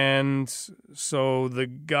 And so the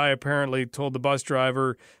guy apparently told the bus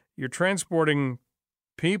driver, you're transporting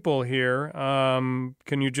people here.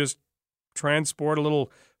 Can you just transport a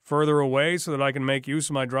little further away so that I can make use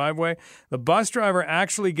of my driveway? The bus driver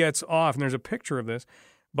actually gets off, and there's a picture of this.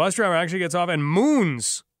 Bus driver actually gets off and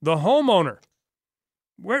moons the homeowner.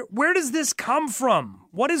 Where does this come from?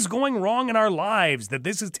 What is going wrong in our lives that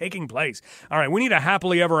this is taking place? All right, we need a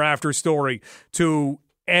happily ever after story to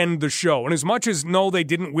end the show. And as much as no, they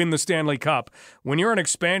didn't win the Stanley Cup, when you're an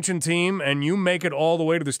expansion team and you make it all the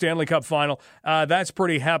way to the Stanley Cup final, that's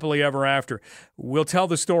pretty happily ever after. We'll tell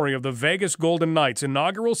the story of the Vegas Golden Knights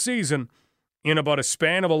inaugural season in about a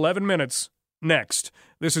span of 11 minutes next.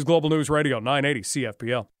 This is Global News Radio, 980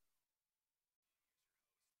 CFPL.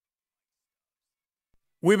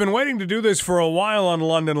 We've been waiting to do this for a while on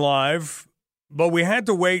London Live, but we had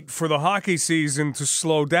to wait for the hockey season to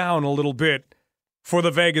slow down a little bit for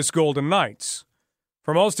the Vegas Golden Knights.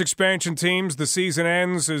 For most expansion teams, the season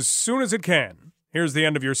ends as soon as it can. Here's the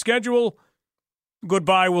end of your schedule.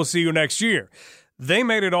 Goodbye, we'll see you next year. They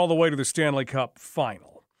made it all the way to the Stanley Cup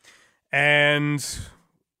final. And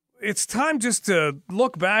it's time just to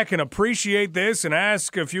look back and appreciate this and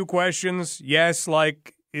ask a few questions. Yes,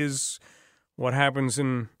 like, does what happens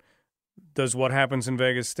in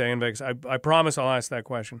Vegas stay in Vegas? I promise I'll ask that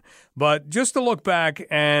question. But just to look back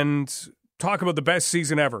and talk about the best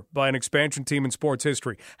season ever by an expansion team in sports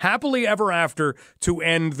history. Happily ever after to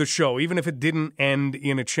end the show, even if it didn't end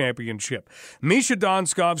in a championship. Misha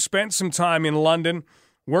Donskov spent some time in London,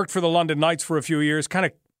 worked for the London Knights for a few years, kind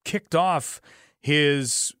of kicked off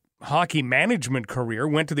his hockey management career,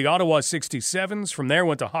 went to the Ottawa 67s. From there,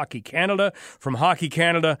 went to Hockey Canada. From Hockey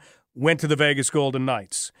Canada, went to the Vegas Golden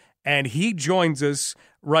Knights. And he joins us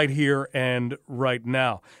right here and right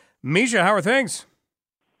now. Misha, how are things?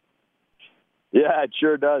 Yeah, it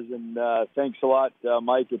sure does. And thanks a lot,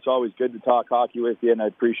 Mike. It's always good to talk hockey with you, and I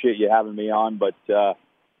appreciate you having me on. But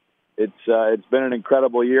it's been an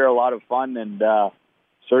incredible year, a lot of fun, and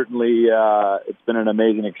certainly it's been an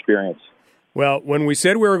amazing experience. Well, when we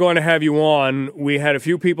said we were going to have you on, we had a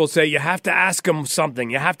few people say, you have to ask him something.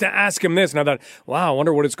 You have to ask him this. And I thought, wow, I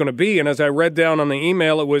wonder what it's going to be. And as I read down on the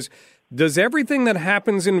email, it was, does everything that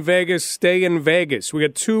happens in Vegas stay in Vegas? We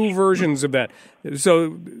got two versions of that. So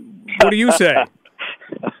what do you say?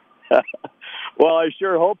 Well, I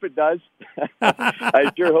sure hope it does.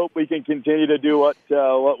 I sure hope we can continue to do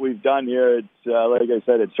what we've done here. It's like I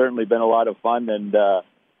said, it's certainly been a lot of fun, and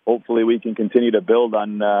hopefully we can continue to build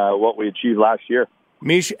on what we achieved last year.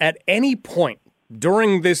 Mish, at any point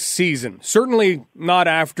during this season, certainly not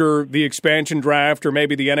after the expansion draft or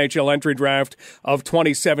maybe the NHL entry draft of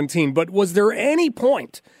 2017, but was there any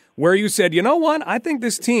point where you said, you know what, I think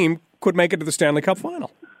this team could make it to the Stanley Cup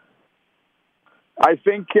final? I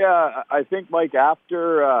think, Mike,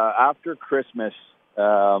 after Christmas,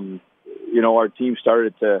 our team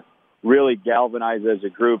started to really galvanize as a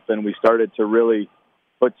group, and we started to really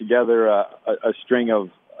put together a string of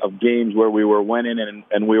games where we were winning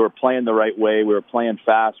and we were playing the right way. We were playing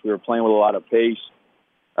fast. We were playing with a lot of pace.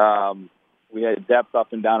 We had depth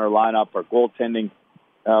up and down our lineup. Our goaltending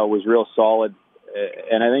was real solid.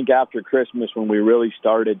 And I think after Christmas, when we really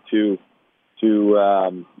started to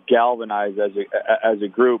galvanize as a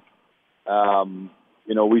group,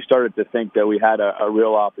 we started to think that we had a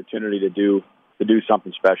real opportunity to do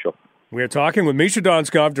something special. We are talking with Misha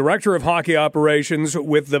Donskov, Director of Hockey Operations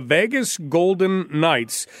with the Vegas Golden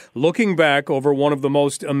Knights, looking back over one of the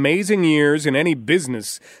most amazing years in any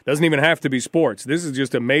business. Doesn't even have to be sports. This is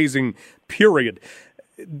just amazing, period.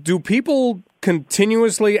 Do people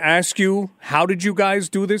continuously ask you, how did you guys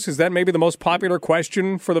do this? Is that maybe the most popular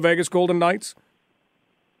question for the Vegas Golden Knights?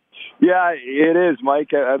 Yeah, it is,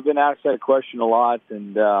 Mike. I've been asked that question a lot,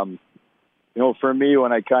 and for me,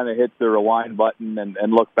 when I kind of hit the rewind button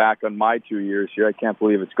and look back on my 2 years here, I can't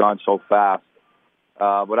believe it's gone so fast.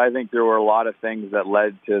 But I think there were a lot of things that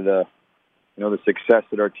led to the success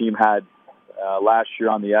that our team had last year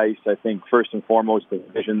on the ice. I think first and foremost, the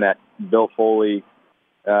vision that Bill Foley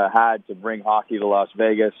had to bring hockey to Las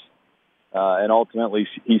Vegas. And ultimately,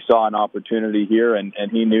 he saw an opportunity here, and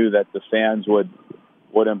he knew that the fans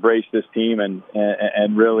would embrace this team and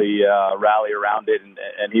really rally around it,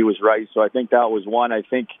 and he was right. So I think that was one. I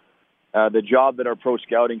think the job that our pro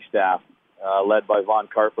scouting staff, led by Vaughn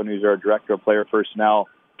Carpin, who's our Director of Player Personnel,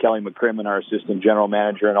 Kelly McCrimmon, our Assistant General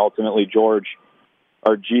Manager, and ultimately George,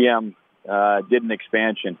 our GM, did an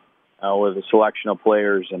expansion with a selection of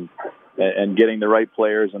players and getting the right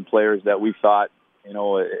players and players that we thought,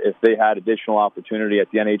 if they had additional opportunity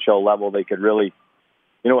at the NHL level, they could really,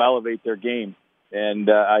 elevate their game. And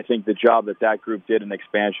I think the job that group did in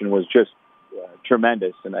expansion was just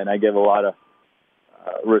tremendous. And I give a lot of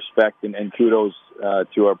respect and kudos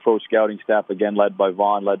to our pro scouting staff, again, led by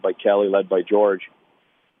Vaughn, led by Kelly, led by George.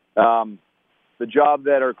 The job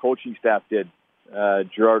that our coaching staff did,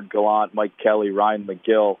 Gerard Gallant, Mike Kelly, Ryan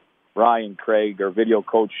McGill, Ryan Craig, our video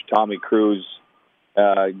coach, Tommy Cruz,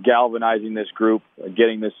 galvanizing this group,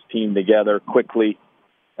 getting this team together quickly,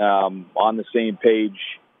 on the same page,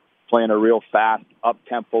 playing a real fast,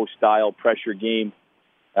 up-tempo style pressure game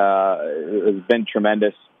has been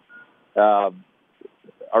tremendous. Our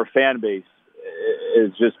fan base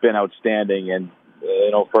has just been outstanding. And,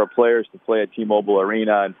 for our players to play at T-Mobile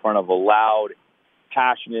Arena in front of a loud,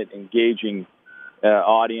 passionate, engaging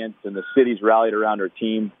audience, and the city's rallied around our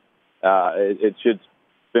team, it's just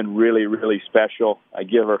been really, really special. I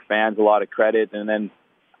give our fans a lot of credit. And then,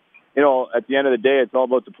 at the end of the day, it's all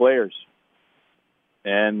about the players.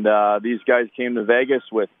 And these guys came to Vegas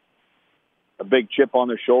with a big chip on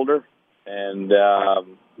their shoulder, and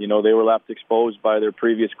they were left exposed by their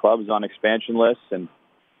previous clubs on expansion lists, and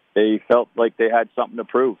they felt like they had something to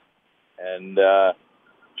prove. And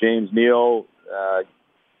James Neal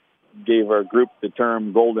gave our group the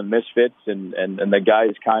term Golden Misfits, and the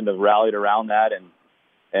guys kind of rallied around that,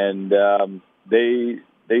 and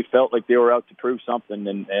they felt like they were out to prove something,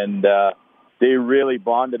 and they really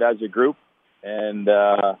bonded as a group. And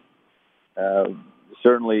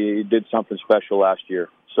certainly did something special last year.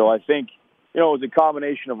 So I think, it was a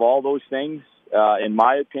combination of all those things, in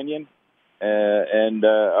my opinion. And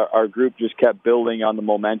our group just kept building on the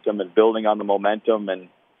momentum, and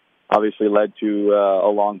obviously led to a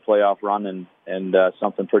long playoff run and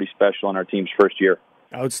something pretty special in our team's first year.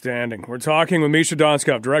 Outstanding. We're talking with Misha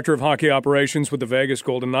Donskov, Director of Hockey Operations with the Vegas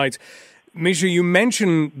Golden Knights. Misha, you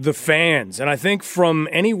mentioned the fans, and I think from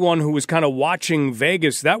anyone who was kind of watching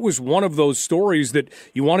Vegas, that was one of those stories that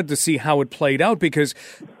you wanted to see how it played out, because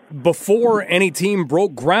before any team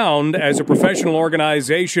broke ground as a professional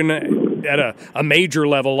organization at a major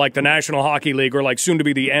level like the National Hockey League or like soon to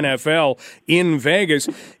be the NFL in Vegas,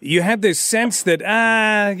 you had this sense that,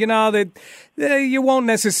 that you won't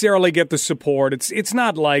necessarily get the support. It's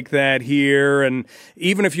not like that here. And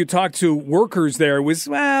even if you talk to workers there, it was,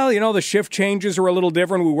 the shift changes are a little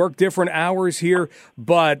different. We work different hours here.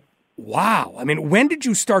 But wow, I mean, when did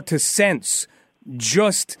you start to sense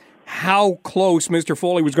just how close Mr.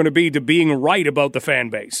 Foley was going to be to being right about the fan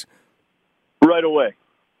base? Right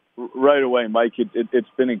away, Mike. It's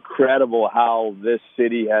been incredible how this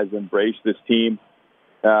city has embraced this team.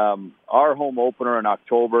 Our home opener on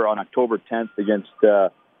October 10th against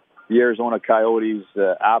the Arizona Coyotes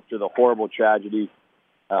after the horrible tragedy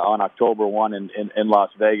on October 1 in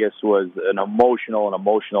Las Vegas was an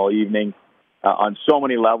emotional evening on so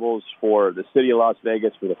many levels for the city of Las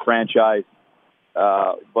Vegas, for the franchise.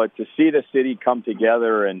 But to see the city come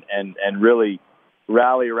together and really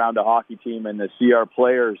rally around a hockey team and to see our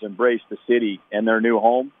players embrace the city and their new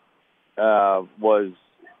home was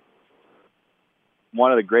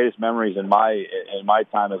one of the greatest memories in my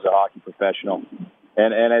time as a hockey professional.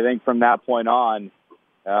 And I think from that point on,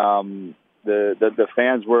 the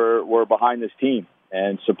fans were behind this team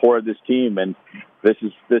and supported this team, and this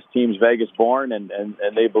team's Vegas born, and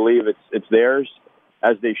they believe it's theirs,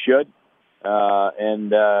 as they should.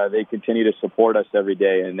 And they continue to support us every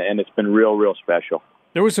day, and it's been real special.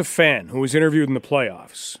 There was a fan who was interviewed in the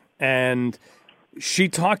playoffs, and she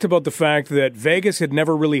talked about the fact that Vegas had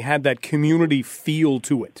never really had that community feel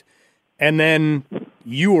to it. And then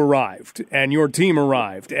you arrived, and your team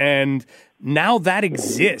arrived, and now that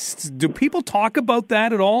exists. Do people talk about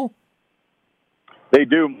that at all? They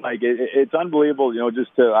do, Mike. It's unbelievable.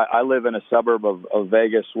 I live in a suburb of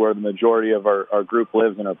Vegas where the majority of our group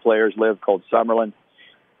lives and our players live, called Summerlin.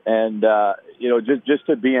 And, just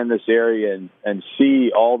to be in this area and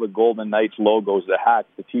see all the Golden Knights logos, the hats,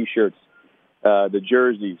 the T-shirts, the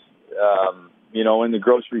jerseys, in the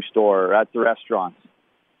grocery store, at the restaurants.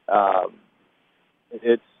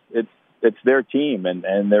 It's their team,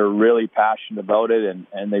 and they're really passionate about it,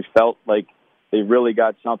 and they felt like they really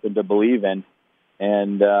got something to believe in.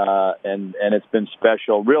 And it's been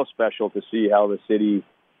special, real special to see how the city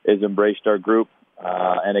has embraced our group.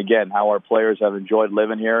 And again, how our players have enjoyed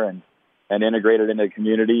living here and integrated into the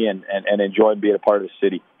community and enjoyed being a part of the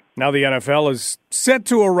city. Now the NFL is set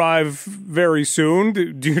to arrive very soon.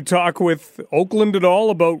 Do you talk with Oakland at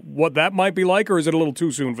all about what that might be like, or is it a little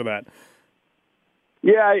too soon for that?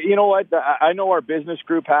 Yeah, you know what? I know our business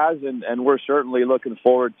group has, and we're certainly looking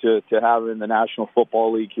forward to having the National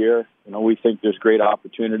Football League here. We think there's great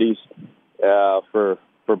opportunities for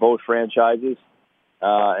both franchises,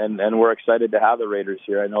 and we're excited to have the Raiders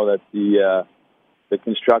here. I know that the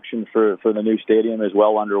construction for the new stadium is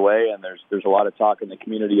well underway, and there's a lot of talk in the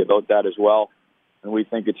community about that as well. And we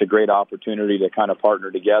think it's a great opportunity to kind of partner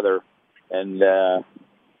together, and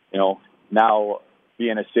now be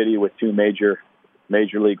in a city with two major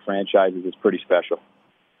league franchises is pretty special.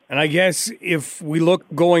 And I guess if we look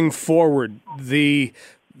going forward, the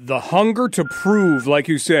hunger to prove, like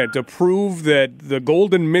you said, to prove that the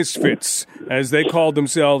Golden Misfits, as they called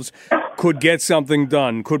themselves, could get something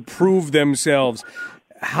done, could prove themselves.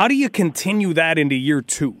 How do you continue that into year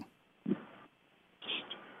two?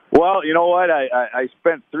 Well, you know what? I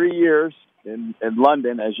spent 3 years in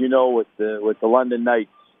London, as you know, with the London Knights,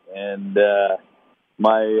 and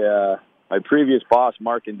my previous boss,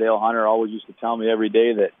 Mark and Dale Hunter, always used to tell me every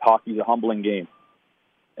day that hockey's a humbling game,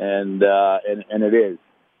 and it is.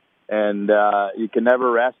 And you can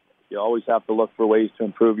never rest. You always have to look for ways to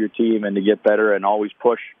improve your team and to get better, and always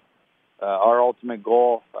push. Our ultimate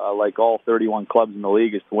goal, like all 31 clubs in the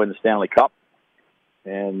league, is to win the Stanley Cup,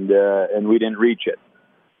 and we didn't reach it.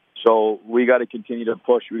 So we got to continue to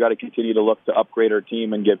push. We got to continue to look to upgrade our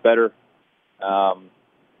team and get better.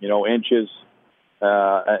 Inches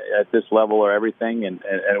at this level are everything, and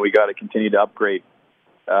we got to continue to upgrade.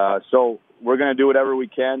 So we're going to do whatever we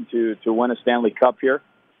can to win a Stanley Cup here,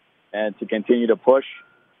 and to continue to push,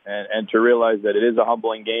 and to realize that it is a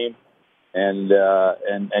humbling game, and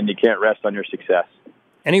you can't rest on your success.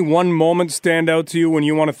 Any one moment stand out to you when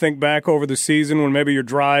you want to think back over the season, when maybe you're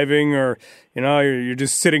driving or, you're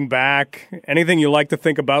just sitting back? Anything you like to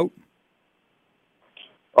think about?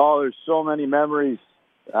 Oh, there's so many memories,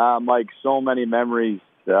 Mike, so many memories.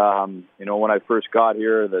 When I first got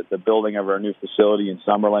here, the building of our new facility in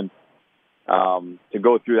Summerlin, to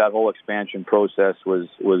go through that whole expansion process was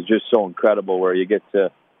just so incredible, where you get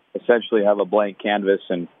to essentially have a blank canvas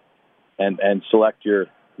and select your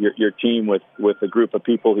team with a group of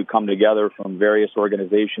people who come together from various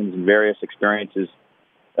organizations and various experiences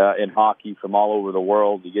in hockey from all over the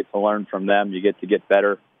world. You get to learn from them. You get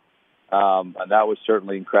better. And that was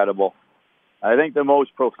certainly incredible. I think the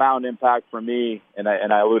most profound impact for me, and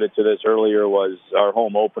I alluded to this earlier, was our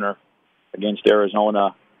home opener against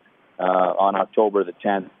Arizona on October the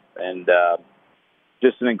 10th. And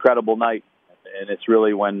just an incredible night. And it's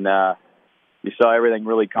really when you saw everything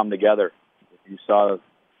really come together. You saw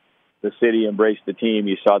the city embrace the team.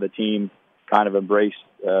 You saw the team kind of embrace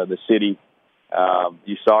the city.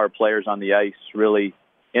 You saw our players on the ice really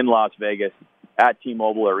in Las Vegas at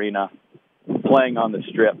T-Mobile Arena playing on the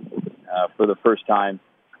Strip for the first time.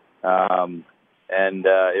 And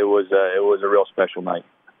it was a real special night.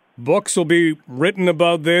 Books will be written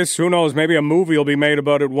about this. Who knows? Maybe a movie will be made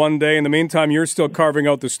about it one day. In the meantime, you're still carving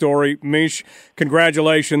out the story. Mish,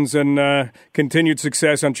 congratulations and continued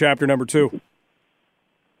success on chapter number 2.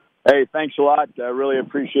 Hey, thanks a lot. I really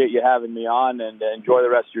appreciate you having me on, and enjoy the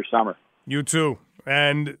rest of your summer. You too.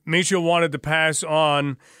 And Misha wanted to pass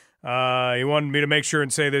on, he wanted me to make sure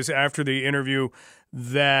and say this after the interview,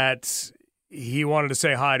 that he wanted to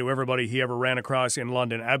say hi to everybody he ever ran across in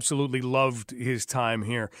London. Absolutely loved his time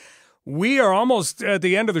here. We are almost at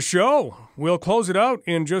the end of the show. We'll close it out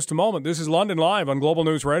in just a moment. This is London Live on Global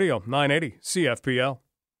News Radio, 980 CFPL.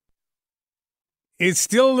 It's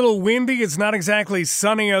still a little windy. It's not exactly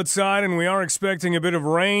sunny outside, and we are expecting a bit of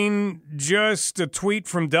rain. Just a tweet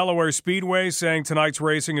from Delaware Speedway saying tonight's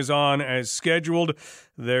racing is on as scheduled.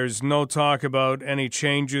 There's no talk about any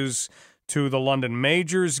changes to the London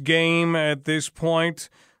Majors game at this point.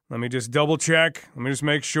 Let me just double check. Let me just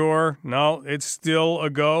make sure. No, it's still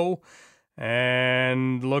a go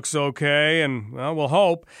and looks okay, and well, we'll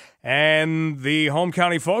hope. And the Home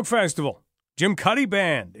County Folk Festival, Jim Cuddy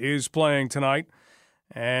Band is playing tonight,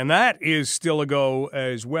 and that is still a go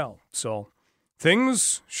as well. So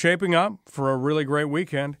things shaping up for a really great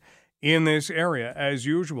weekend in this area as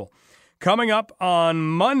usual. Coming up on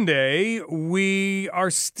Monday, we are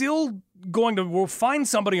still we'll find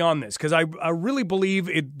somebody on this because I really believe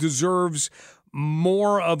it deserves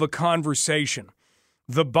more of a conversation.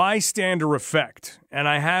 The bystander effect. And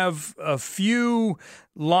I have a few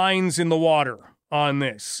lines in the water on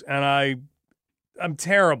this, and I'm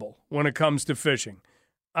terrible when it comes to fishing.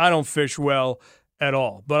 I don't fish well at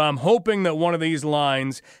all, but I'm hoping that one of these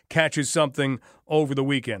lines catches something over the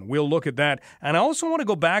weekend. We'll look at that. And I also want to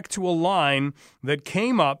go back to a line that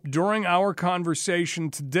came up during our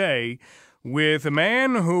conversation today with a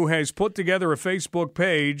man who has put together a Facebook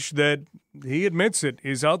page that he admits it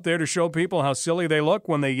is out there to show people how silly they look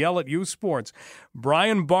when they yell at youth sports.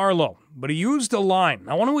 Brian Barlow. But he used a line.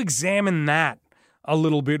 I want to examine that a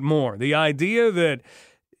little bit more. The idea that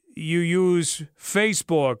you use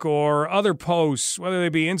Facebook or other posts, whether they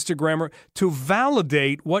be Instagram, to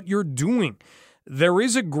validate what you're doing. There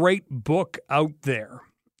is a great book out there,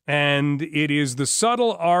 and it is The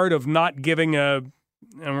Subtle Art of Not Giving a,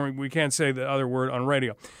 and we can't say the other word on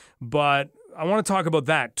radio, but I want to talk about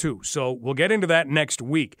that too. So we'll get into that next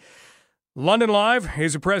week. London Live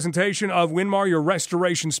is a presentation of Winmar, your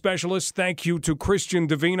restoration specialist. Thank you to Christian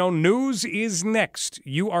Davino. News is next.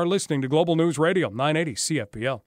 You are listening to Global News Radio, 980 CFPL.